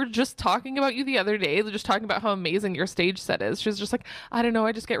about? We were just talking about you the other day, just talking about how amazing your stage set is. She's just like, I don't know.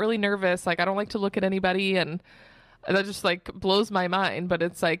 I just get really nervous. Like, I don't like to look at anybody. And that just like blows my mind. But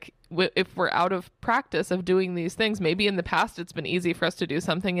it's like, if we're out of practice of doing these things, maybe in the past it's been easy for us to do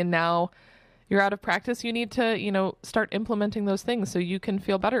something, and now you're out of practice, you need to, start implementing those things so you can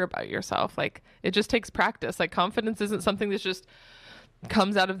feel better about yourself. Like, it just takes practice. Like, confidence isn't something that's just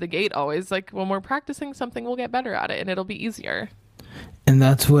comes out of the gate always. Like, when we're practicing something, we'll get better at it and it'll be easier. And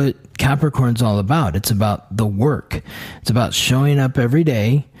that's what Capricorn's all about. It's about the work. It's about showing up every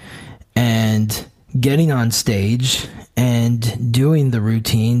day and getting on stage and doing the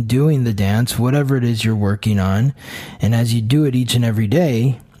routine, doing the dance, whatever it is you're working on. And as you do it each and every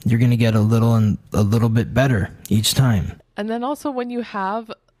day, you're going to get a little bit better each time. And then also when you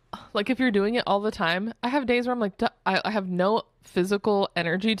have, like, if you're doing it all the time, I have days where I'm like, I have no physical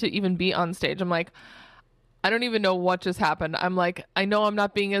energy to even be on stage. I'm like, I don't even know what just happened. I'm like, I know I'm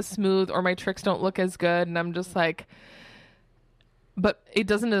not being as smooth, or my tricks don't look as good. And I'm just like, But it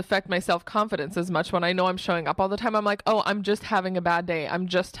doesn't affect my self-confidence as much when I know I'm showing up all the time. I'm like, oh, I'm just having a bad day. I'm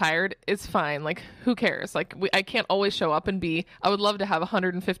just tired. It's fine. Like, who cares? Like, I can't always show up and I would love to have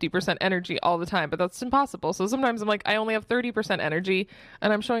 150% energy all the time, but that's impossible. So sometimes I'm like, I only have 30% energy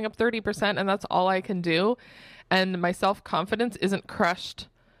and I'm showing up 30% and that's all I can do. And my self-confidence isn't crushed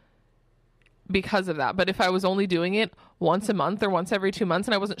because of that. But if I was only doing it once a month or once every 2 months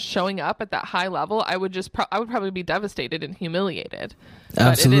and I wasn't showing up at that high level, I would I would probably be devastated and humiliated.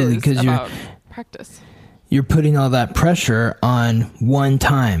 Absolutely, because you're practice. You're putting all that pressure on one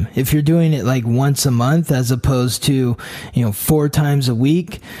time. If you're doing it like once a month as opposed to, 4 times a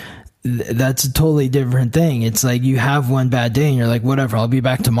week, that's a totally different thing. It's like you have one bad day and you're like, whatever, I'll be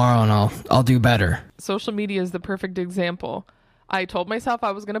back tomorrow and I'll do better. Social media is the perfect example. I told myself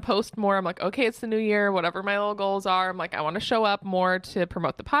I was going to post more. I'm like, okay, it's the new year, whatever my little goals are. I'm like, I want to show up more to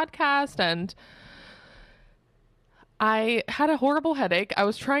promote the podcast. And I had a horrible headache. I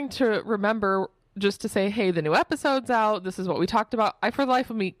was trying to remember just to say, hey, the new episode's out. This is what we talked about. I, for the life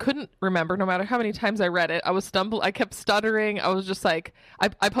of me, couldn't remember no matter how many times I read it. I kept stuttering. I was just like,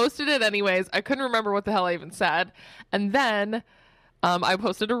 I posted it anyways. I couldn't remember what the hell I even said. And then I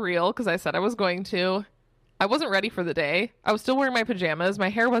posted a reel because I said I was going to. I wasn't ready for the day. I was still wearing my pajamas. My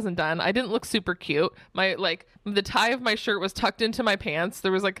hair wasn't done. I didn't look super cute. The tie of my shirt was tucked into my pants.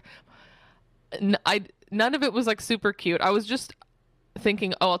 There was none of it was like super cute. I was just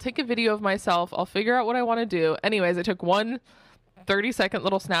thinking, oh, I'll take a video of myself. I'll figure out what I want to do. Anyways, I took one 30-second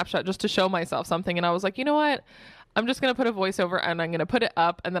little snapshot just to show myself something. And I was like, you know what? I'm just going to put a voiceover and I'm going to put it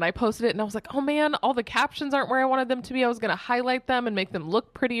up. And then I posted it and I was like, oh man, all the captions aren't where I wanted them to be. I was going to highlight them and make them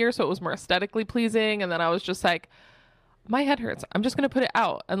look prettier so it was more aesthetically pleasing. And then I was just like, my head hurts. I'm just going to put it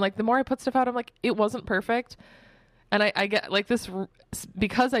out. And like the more I put stuff out, I'm like, it wasn't perfect. And I get like this,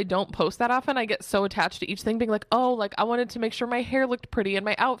 because I don't post that often, I get so attached to each thing being like, oh, like I wanted to make sure my hair looked pretty and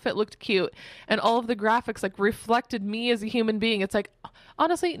my outfit looked cute and all of the graphics like reflected me as a human being. It's like,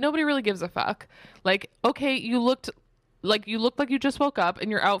 honestly, nobody really gives a fuck. Like, okay, you looked like you just woke up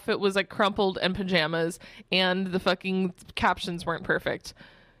and your outfit was like crumpled and pajamas and the fucking captions weren't perfect.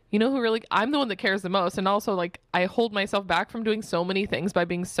 You know who really, I'm the one that cares the most. And also like I hold myself back from doing so many things by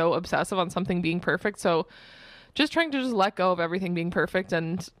being so obsessive on something being perfect. So just trying to just let go of everything being perfect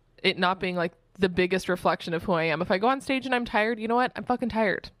and it not being like the biggest reflection of who I am. If I go on stage and I'm tired, you know what? I'm fucking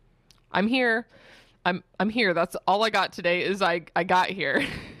tired. I'm here. I'm here. That's all I got today is I got here.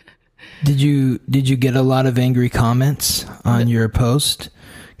 Did you get a lot of angry comments on your post?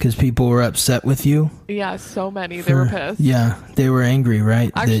 Because people were upset with you? Yeah, so many. They were pissed. Yeah, they were angry,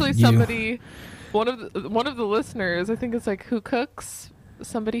 right? Actually, somebody, one of the listeners, I think it's like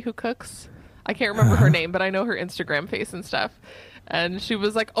somebody who cooks. I can't remember her name, but I know her Instagram face and stuff. And she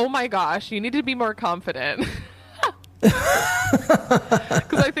was like, oh my gosh, you need to be more confident. Because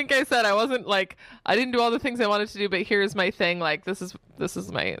I think I said I didn't do all the things I wanted to do, but here's my thing. Like, this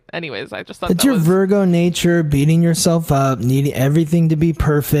is my, anyways, I just thought it's your Virgo nature, beating yourself up, needing everything to be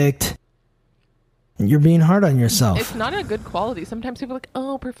perfect. You're being hard on yourself. It's not a good quality. Sometimes people are like,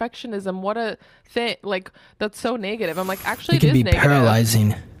 oh, perfectionism, what a thing. Like, that's so negative. I'm like, actually, it is negative. It can be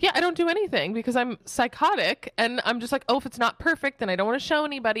paralyzing. Yeah, I don't do anything because I'm psychotic and I'm just like, oh, if it's not perfect, then I don't want to show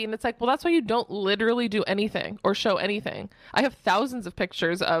anybody. And it's like, well, that's why you don't literally do anything or show anything. I have thousands of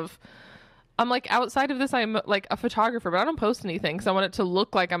pictures of, I'm like, outside of this, I'm like a photographer, but I don't post anything because I want it to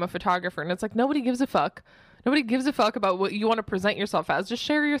look like I'm a photographer. And it's like, nobody gives a fuck. Nobody gives a fuck about what you want to present yourself as. Just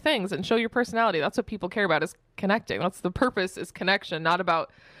share your things and show your personality. That's what people care about, is connecting. That's the purpose, is connection, not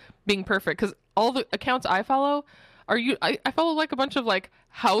about being perfect. Because all the accounts I follow I follow like a bunch of like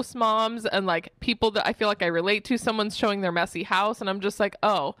house moms and like people that I feel like I relate to. Someone's showing their messy house and I'm just like,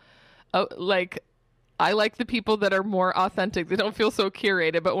 oh, like I like the people that are more authentic. They don't feel so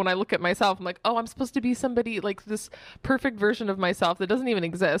curated. But when I look at myself, I'm like, oh, I'm supposed to be somebody like this perfect version of myself that doesn't even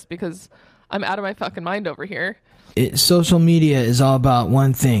exist because I'm out of my fucking mind over here. Social media is all about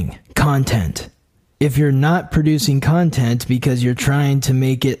one thing: content. If you're not producing content because you're trying to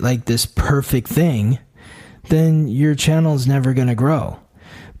make it like this perfect thing, then your channel's never going to grow.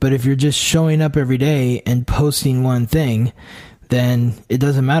 But if you're just showing up every day and posting one thing, then it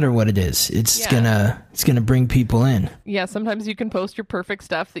doesn't matter what it is. It's gonna bring people in. Yeah, sometimes you can post your perfect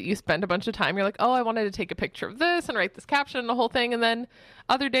stuff that you spend a bunch of time. You're like, oh, I wanted to take a picture of this and write this caption and the whole thing. And then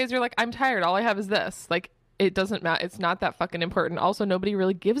other days you're like, I'm tired. All I have is this. Like, it doesn't matter. It's not that fucking important. Also, nobody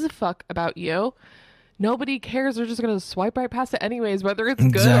really gives a fuck about you. Nobody cares. They're just going to swipe right past it anyways, whether it's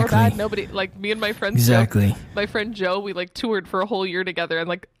good or bad. Nobody, like me and my friends. Exactly. My friend Joe, we like toured for a whole year together. And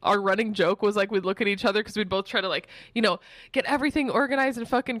like our running joke was like, we'd look at each other because we'd both try to like, get everything organized and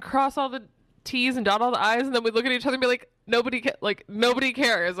fucking cross all the T's and dot all the I's. And then we'd look at each other and be like, nobody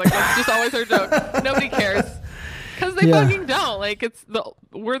cares. Like, that's just always our joke. Nobody cares. Because they fucking don't. Like,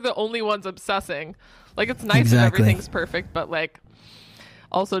 we're the only ones obsessing. Like, it's nice if everything's perfect, but like,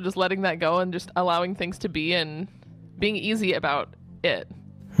 also just letting that go and just allowing things to be and being easy about it.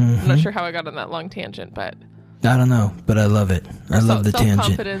 I'm not sure how I got on that long tangent, but I don't know, but I love it. I love the tangent.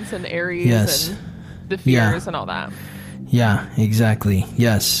 Self-confidence and Aries and the fears and all that. Yeah, exactly.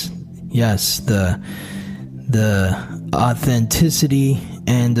 Yes. The authenticity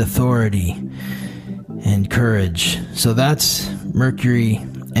and authority and courage. So that's Mercury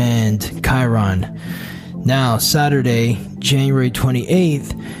and Chiron. Now, Saturday, January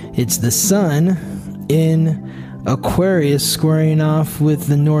 28th, it's the Sun in Aquarius squaring off with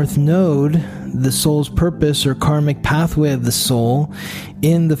the North Node, the soul's purpose or karmic pathway of the soul,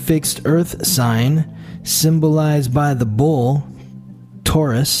 in the fixed Earth sign, symbolized by the bull,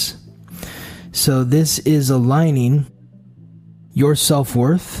 Taurus. So this is aligning your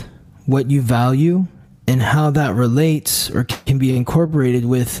self-worth, what you value, and how that relates or can be incorporated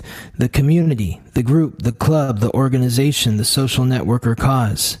with the community, the group, the club, the organization, the social network or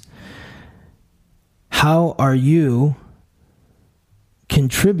cause. How are you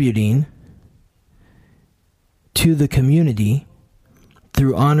contributing to the community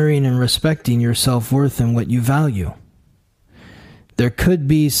through honoring and respecting your self-worth and what you value? There could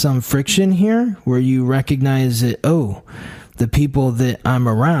be some friction here where you recognize that, the people that I'm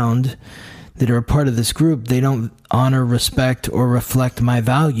around that are a part of this group, they don't honor, respect, or reflect my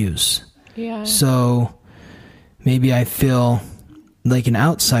values. Yeah. So maybe I feel like an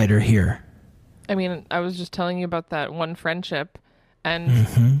outsider here. I mean, I was just telling you about that one friendship,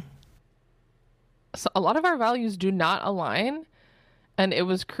 and so a lot of our values do not align, and it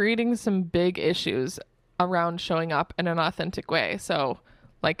was creating some big issues around showing up in an authentic way. So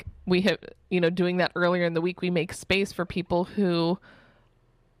like we have, doing that earlier in the week, we make space for people who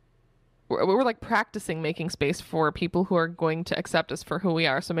we're like practicing making space for people who are going to accept us for who we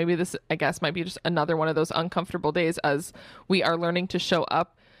are. So maybe this, I guess, might be just another one of those uncomfortable days as we are learning to show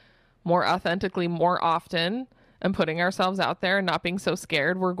up more authentically, more often, and putting ourselves out there and not being so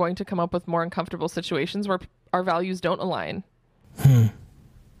scared. We're going to come up with more uncomfortable situations where our values don't align.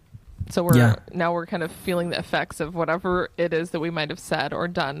 So now we're kind of feeling the effects of whatever it is that we might have said or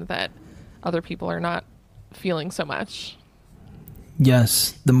done that other people are not feeling so much.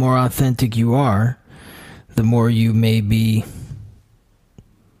 Yes, the more authentic you are, the more you may be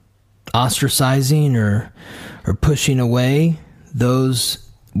ostracizing or pushing away those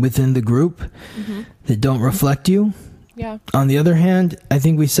within the group that don't reflect you. Yeah. On the other hand, I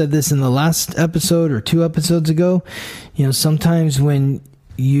think we said this in the last episode or 2 episodes ago, sometimes when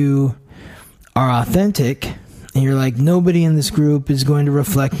you are authentic and you're like, nobody in this group is going to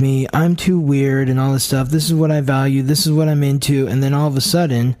reflect me, I'm too weird and all this stuff, this is what I value, this is what I'm into, and then all of a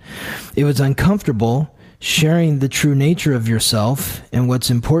sudden it was uncomfortable sharing the true nature of yourself and what's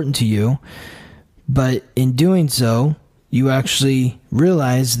important to you, but in doing so you actually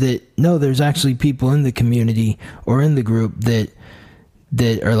realize that no, there's actually people in the community or in the group that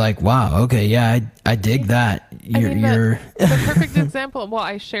are like, wow, okay, yeah, I dig that. You're the perfect example. Well,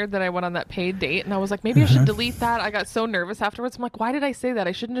 I shared that I went on that paid date, and I was like, maybe I should delete that. I got so nervous afterwards. I'm like, why did I say that?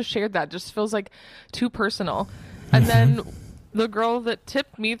 I shouldn't have shared that. It just feels like too personal. And then the girl that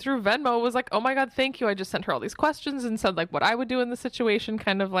tipped me through Venmo was like, oh my God, thank you. I just sent her all these questions and said like what I would do in the situation,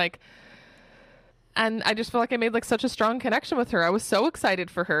 kind of like. And I just feel like I made like such a strong connection with her. I was so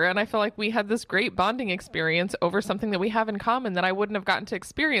excited for her. And I feel like we had this great bonding experience over something that we have in common that I wouldn't have gotten to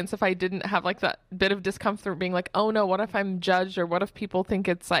experience if I didn't have like that bit of discomfort being like, oh no, what if I'm judged? Or what if people think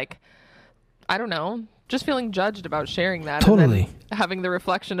it's like, I don't know, just feeling judged about sharing that. Totally. And then having the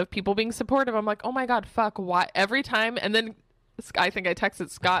reflection of people being supportive. I'm like, oh my God, fuck, why? Every time. And then I think I texted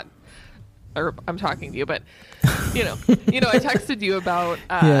Scott, or I'm talking to you, but I texted you about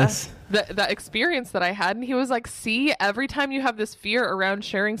yes. that experience that I had, and he was like, see, every time you have this fear around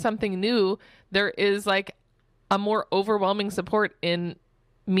sharing something new, there is like a more overwhelming support in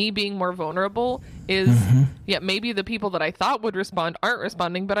me being more vulnerable is maybe the people that I thought would respond aren't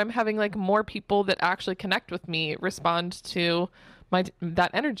responding, but I'm having like more people that actually connect with me respond to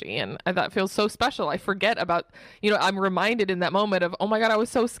that energy, and that feels so special. I forget about, I'm reminded in that moment of, oh my God, I was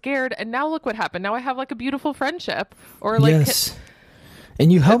so scared, and now look what happened. Now I have like a beautiful friendship, or like yes.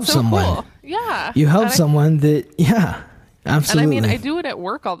 And you help so someone. Cool. Yeah. You help someone that, yeah, absolutely. And I do it at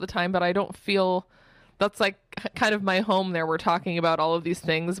work all the time, but I don't feel that's like kind of my home there. We're talking about all of these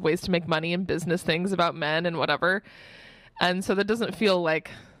things, ways to make money and business things about men and whatever. And so that doesn't feel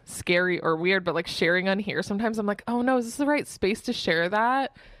like scary or weird, but like sharing on here, sometimes I'm like, oh no, is this the right space to share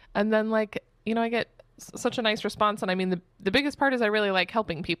that? And then like, I get such a nice response. And I mean, the biggest part is I really like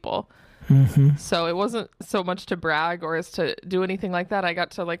helping people. So it wasn't so much to brag or as to do anything like that. I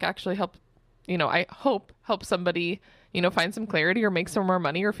got to like actually help, I hope help somebody, find some clarity or make some more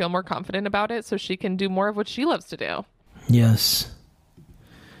money or feel more confident about it so she can do more of what she loves to do. Yes.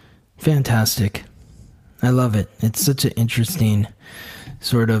 Fantastic. I love it. It's such an interesting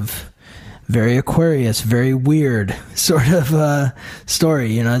sort of very Aquarius, very weird sort of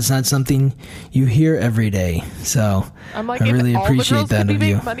story. It's not something you hear every day. So I'm like, I if really all appreciate the girls that could of be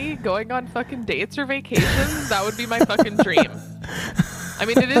you. make money going on fucking dates or vacations, that would be my fucking dream. I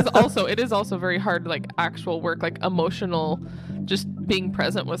mean, it is also very hard, like actual work, like emotional, just being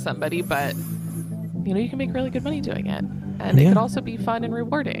present with somebody. But you can make really good money doing it, and it could also be fun and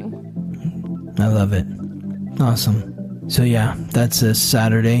rewarding. I love it. Awesome. So yeah, that's this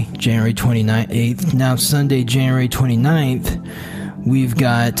Saturday, January 28th. Now Sunday, January 29th, we've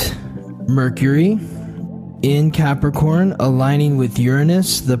got Mercury in Capricorn aligning with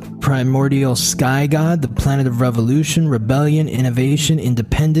Uranus, the primordial sky god, the planet of revolution, rebellion, innovation,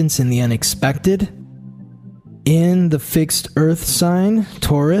 independence, and the unexpected. In the fixed earth sign,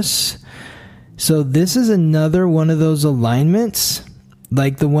 Taurus. So this is another one of those alignments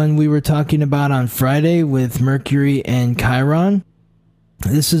like the one we were talking about on Friday with Mercury and Chiron.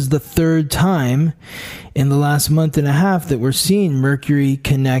 This is the third time in the last month and a half that we're seeing Mercury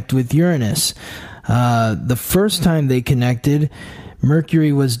connect with Uranus. The first time they connected,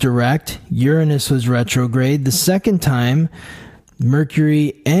 Mercury was direct, Uranus was retrograde. The second time,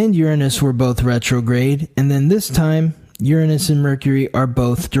 Mercury and Uranus were both retrograde. And then this time, Uranus and Mercury are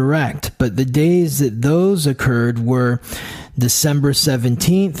both direct. But the days that those occurred were December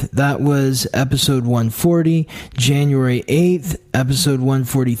 17th, that was episode 140, January 8th, episode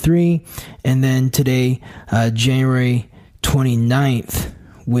 143, and then today, January 29th,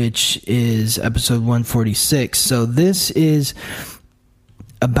 which is episode 146. So this is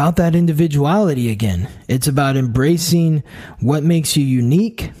about that individuality again. It's about embracing what makes you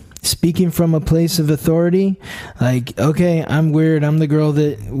unique, speaking from a place of authority. Like, okay, I'm weird. I'm the girl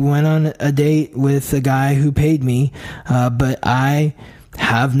that went on a date with a guy who paid me, but I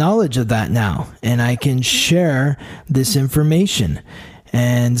have knowledge of that now, and I can share this information.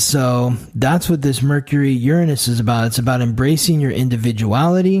 And so that's what this Mercury-Uranus is about. It's about embracing your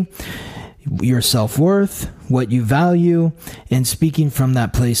individuality, your self-worth, what you value, and speaking from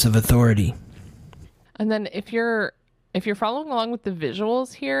that place of authority. And then if you're following along with the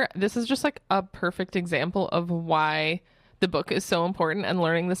visuals here, this is just like a perfect example of why the book is so important and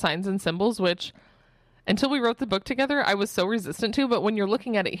learning the signs and symbols, which until we wrote the book together, I was so resistant to. But when you're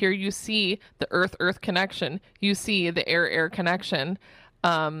looking at it here, you see the Earth-Earth connection, you see the Air-Air connection,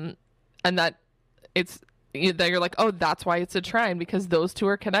 and that you're like, oh, that's why it's a trine, because those two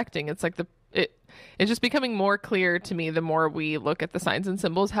are connecting. It's like it's just becoming more clear to me the more we look at the signs and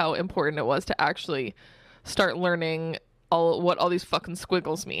symbols, how important it was to actually start learning what all these fucking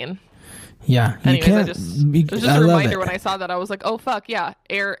squiggles mean. Yeah. Anyways, it was just a reminder when I saw that. I was like, oh fuck yeah,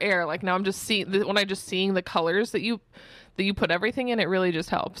 air. Like now I'm just when I just seeing the colors that you put everything in, it really just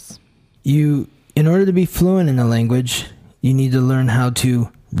helps. In order to be fluent in a language, you need to learn how to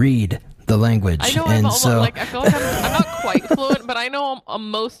read the language. I know, I feel like I'm not quite fluent, but I know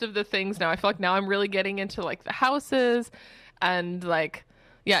most of the things now. I feel like now I'm really getting into like the houses, and like,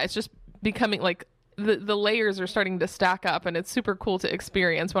 yeah, it's just becoming like the layers are starting to stack up, and it's super cool to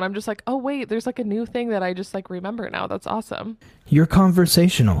experience when I'm just like, oh wait, there's like a new thing that I just like remember now. That's awesome. You're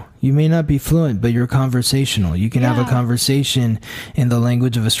conversational. You may not be fluent, but you're conversational. You can have a conversation in the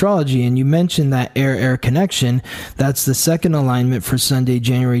language of astrology. And you mentioned that air connection. That's the second alignment for Sunday,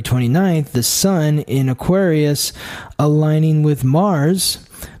 January 29th. The sun in Aquarius aligning with Mars,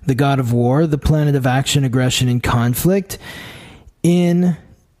 the god of war, the planet of action, aggression, and conflict, in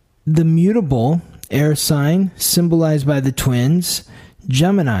the mutable air sign symbolized by the twins,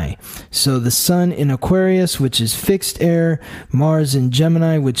 Gemini. So the sun in Aquarius, which is fixed air, Mars in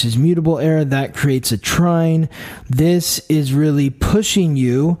Gemini, which is mutable air, that creates a trine. This is really pushing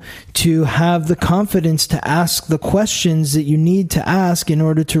you to have the confidence to ask the questions that you need to ask in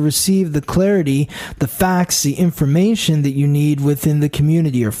order to receive the clarity, the facts, the information that you need within the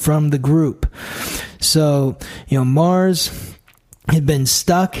community or from the group. So, Mars had been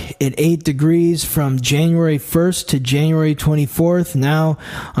stuck at 8 degrees from January 1st to January 24th. Now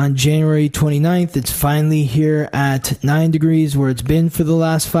on January 29th, it's finally here at 9 degrees where it's been for the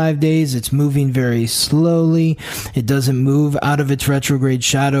last 5 days. It's moving very slowly. It doesn't move out of its retrograde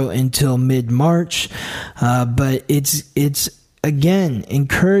shadow until mid-March. But it's again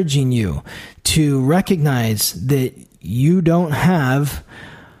encouraging you to recognize that you don't have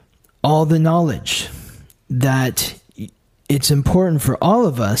all the knowledge. that it's important for all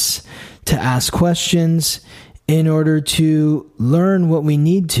of us to ask questions in order to learn what we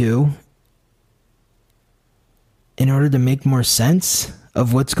need to in order to make more sense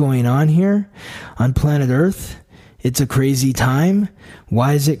of what's going on here on planet Earth. It's a crazy time.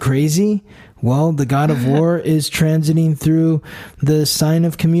 Why is it crazy? Well, the god of war is transiting through the sign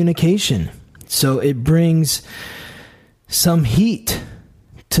of communication. So it brings some heat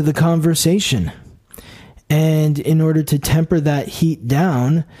to the conversation. And in order to temper that heat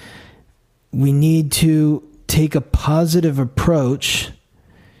down, we need to take a positive approach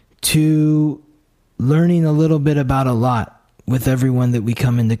to learning a little bit about a lot with everyone that we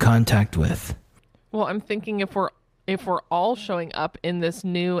come into contact with. Well, I'm thinking if we're all showing up in this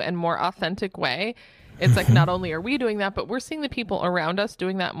new and more authentic way, it's like not only are we doing that, but we're seeing the people around us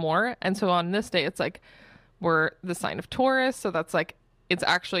doing that more. And so on this day, it's like we're the sign of Taurus. So that's like it's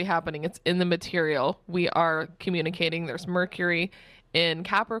actually happening. It's in the material. We are communicating. There's Mercury in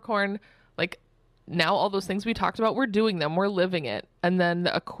Capricorn. Like now all those things we talked about, we're doing them. We're living it. And then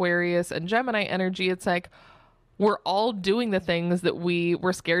the Aquarius and Gemini energy, it's like we're all doing the things that we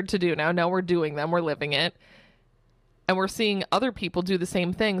were scared to do. Now we're doing them. We're living it. And we're seeing other people do the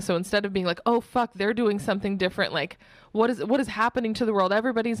same thing. So instead of being like, oh, fuck, they're doing something different. Like, what is happening to the world?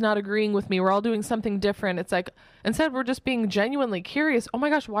 Everybody's not agreeing with me. We're all doing something different. It's like, instead we're just being genuinely curious. Oh my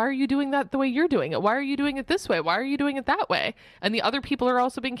gosh, why are you doing that the way you're doing it? Why are you doing it this way? Why are you doing it that way? And the other people are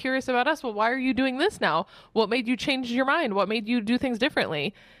also being curious about us. Well, why are you doing this now? What made you change your mind? What made you do things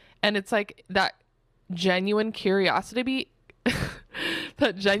differently? And it's like that genuine curiosity.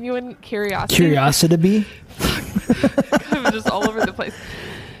 That genuine curiosity. Curiosity? I'm just all over the place.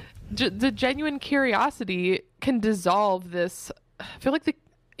 The genuine curiosity can dissolve this. I feel like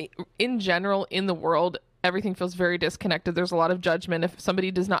in general in the world, everything feels very disconnected. There's a lot of judgment. If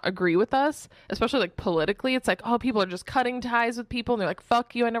somebody does not agree with us, especially like politically, it's like, oh, people are just cutting ties with people. And they're like,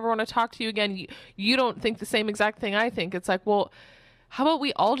 fuck you. I never want to talk to you again. You don't think the same exact thing I think. It's like, well, how about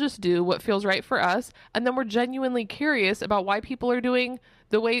we all just do what feels right for us? And then we're genuinely curious about why people are doing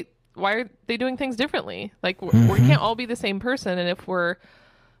why are they doing things differently? Like we can't all be the same person. And if we're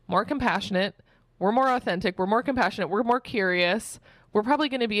more compassionate, we're more authentic, we're more compassionate, we're more curious, we're probably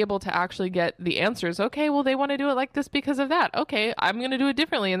going to be able to actually get the answers. Okay, well, they want to do it like this because of that. Okay, I'm going to do it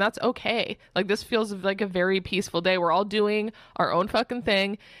differently, and that's okay. Like, this feels like a very peaceful day. We're all doing our own fucking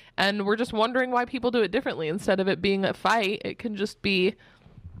thing, and we're just wondering why people do it differently. Instead of it being a fight, it can just be,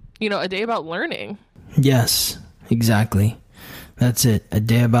 a day about learning. Yes, exactly. That's it, a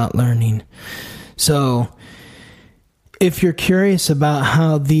day about learning. So, if you're curious about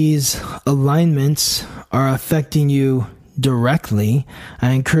how these alignments are affecting you directly,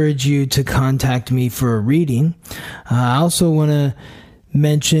 I encourage you to contact me for a reading. I also want to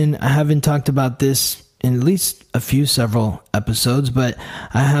mention, I haven't talked about this in at least several episodes, but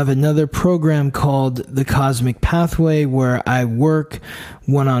I have another program called The Cosmic Pathway where I work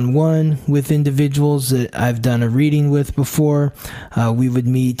one-on-one with individuals that I've done a reading with before. We would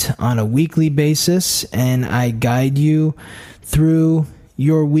meet on a weekly basis, and I guide you through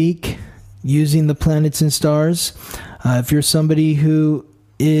your week using the planets and stars. If you're somebody who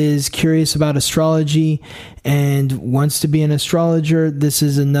is curious about astrology and wants to be an astrologer, this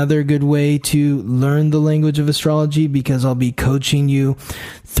is another good way to learn the language of astrology, because I'll be coaching you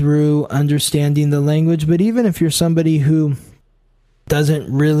through understanding the language. But even if you're somebody who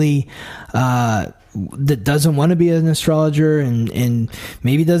doesn't really that doesn't want to be an astrologer and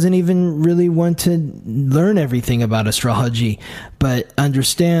maybe doesn't even really want to learn everything about astrology, but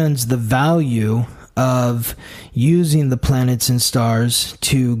understands the value of using the planets and stars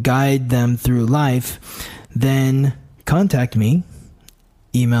to guide them through life, then contact me.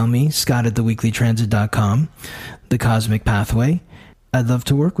 Email me, scott@theweeklytransit.com, The Cosmic Pathway. I'd love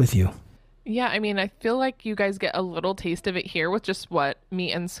to work with you. Yeah, I mean, I feel like you guys get a little taste of it here with just what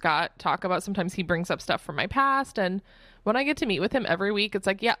me and Scott talk about. Sometimes he brings up stuff from my past, and when I get to meet with him every week, it's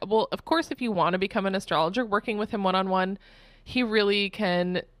like, yeah, well, of course, if you want to become an astrologer, working with him one-on-one, he really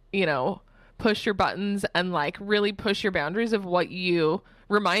can, push your buttons and like really push your boundaries of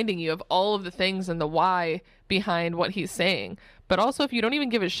reminding you of all of the things and the why behind what he's saying. But also, if you don't even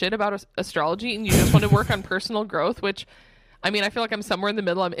give a shit about astrology and you just want to work on personal growth, which, I mean, I feel like I'm somewhere in the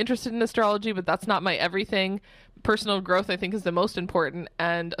middle. I'm interested in astrology, but that's not my everything. Personal growth, I think, is the most important.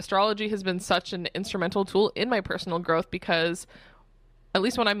 And astrology has been such an instrumental tool in my personal growth because, at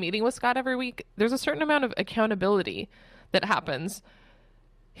least when I'm meeting with Scott every week, there's a certain amount of accountability that happens.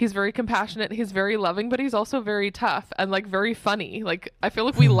 He's very compassionate, he's very loving, but he's also very tough and like very funny. Like, I feel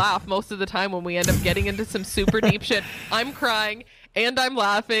like we laugh most of the time when we end up getting into some super deep shit. I'm crying and I'm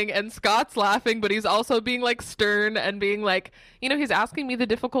laughing and Scott's laughing, but he's also being like stern and being like, he's asking me the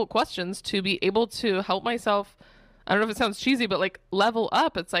difficult questions to be able to help myself. I don't know if it sounds cheesy, but like level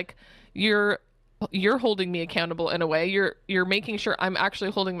up. It's like you're holding me accountable in a way. You're making sure I'm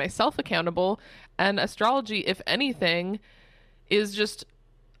actually holding myself accountable. And astrology, if anything, is just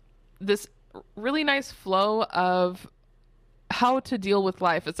this really nice flow of how to deal with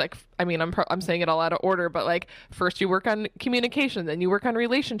life. It's like, I'm saying it all out of order, but like first you work on communication, then you work on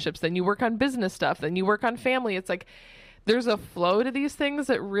relationships, then you work on business stuff, then you work on family. It's like there's a flow to these things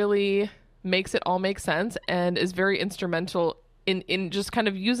that really makes it all make sense and is very instrumental in just kind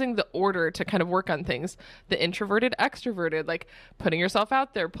of using the order to kind of work on things. The introverted, extroverted, like putting yourself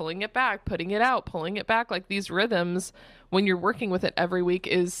out there, pulling it back, putting it out, pulling it back, like these rhythms when you're working with it every week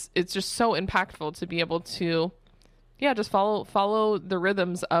it's just so impactful to be able to just follow the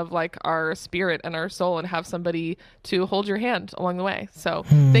rhythms of like our spirit and our soul and have somebody to hold your hand along the way. So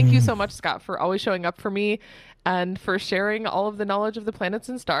thank you so much, Scott, for always showing up for me and for sharing all of the knowledge of the planets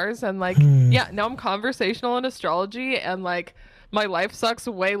and stars. And like, now I'm conversational in astrology and like my life sucks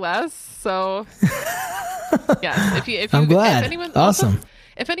way less. So yes, if you I'm glad. If anyone, awesome. Also,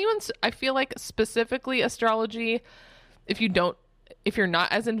 if anyone's, I feel like specifically astrology, if you're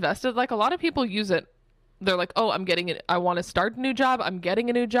not as invested, like a lot of people use it. They're like, oh, I want to start a new job. I'm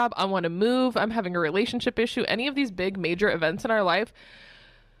getting a new job. I want to move. I'm having a relationship issue. Any of these big major events in our life,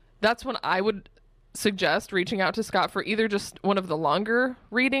 that's when I would suggest reaching out to Scott for either just one of the longer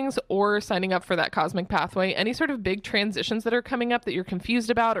readings or signing up for that cosmic pathway. Any sort of big transitions that are coming up that you're confused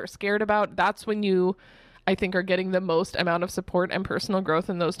about or scared about, that's when you, I think, are getting the most amount of support and personal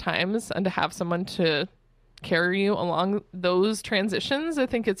growth in those times. And to have someone to carry you along those transitions, I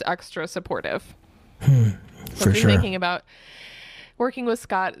think it's extra supportive. So for if you're sure. thinking about working with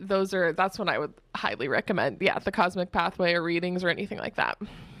Scott, that's when I would highly recommend, the cosmic pathway or readings or anything like that.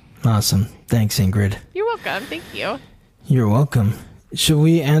 Awesome. Thanks, Ingrid. You're welcome. Thank you. You're welcome. Should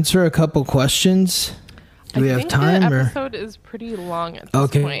we answer a couple questions? Do we have time? The episode is pretty long at this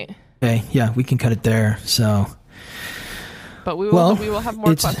point. Okay. Yeah, we can cut it there. So, but we will have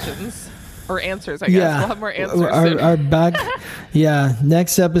more questions. Or answers, I guess. Yeah, we'll have more answers. Our back. Yeah,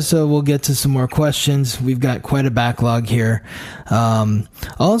 next episode we'll get to some more questions. We've got quite a backlog here.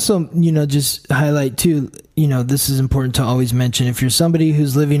 Also, just highlight too. This is important to always mention. If you're somebody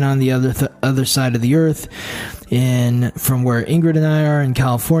who's living on the other side of the earth, from where Ingrid and I are in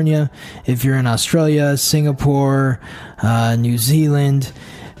California, if you're in Australia, Singapore, New Zealand,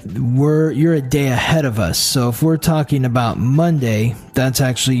 you're a day ahead of us. So if we're talking about Monday, that's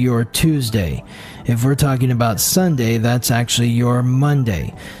actually your Tuesday. If we're talking about Sunday, that's actually your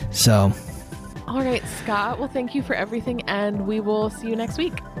Monday. So all right, Scott, well, thank you for everything, and we will see you next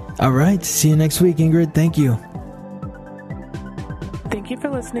week. All right, see you next week, Ingrid. Thank you. Thank you for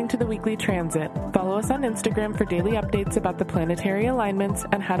listening to the Weekly Transit. Follow us on Instagram for daily updates about the planetary alignments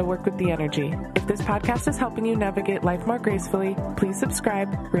and how to work with the energy. If this podcast is helping you navigate life more gracefully, please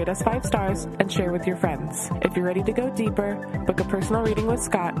subscribe, rate us 5 stars, and share with your friends. If you're ready to go deeper, book a personal reading with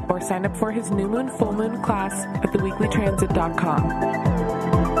Scott or sign up for his new moon, full moon class at theweeklytransit.com.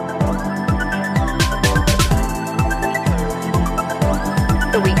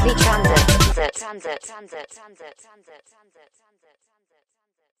 The Weekly Transit.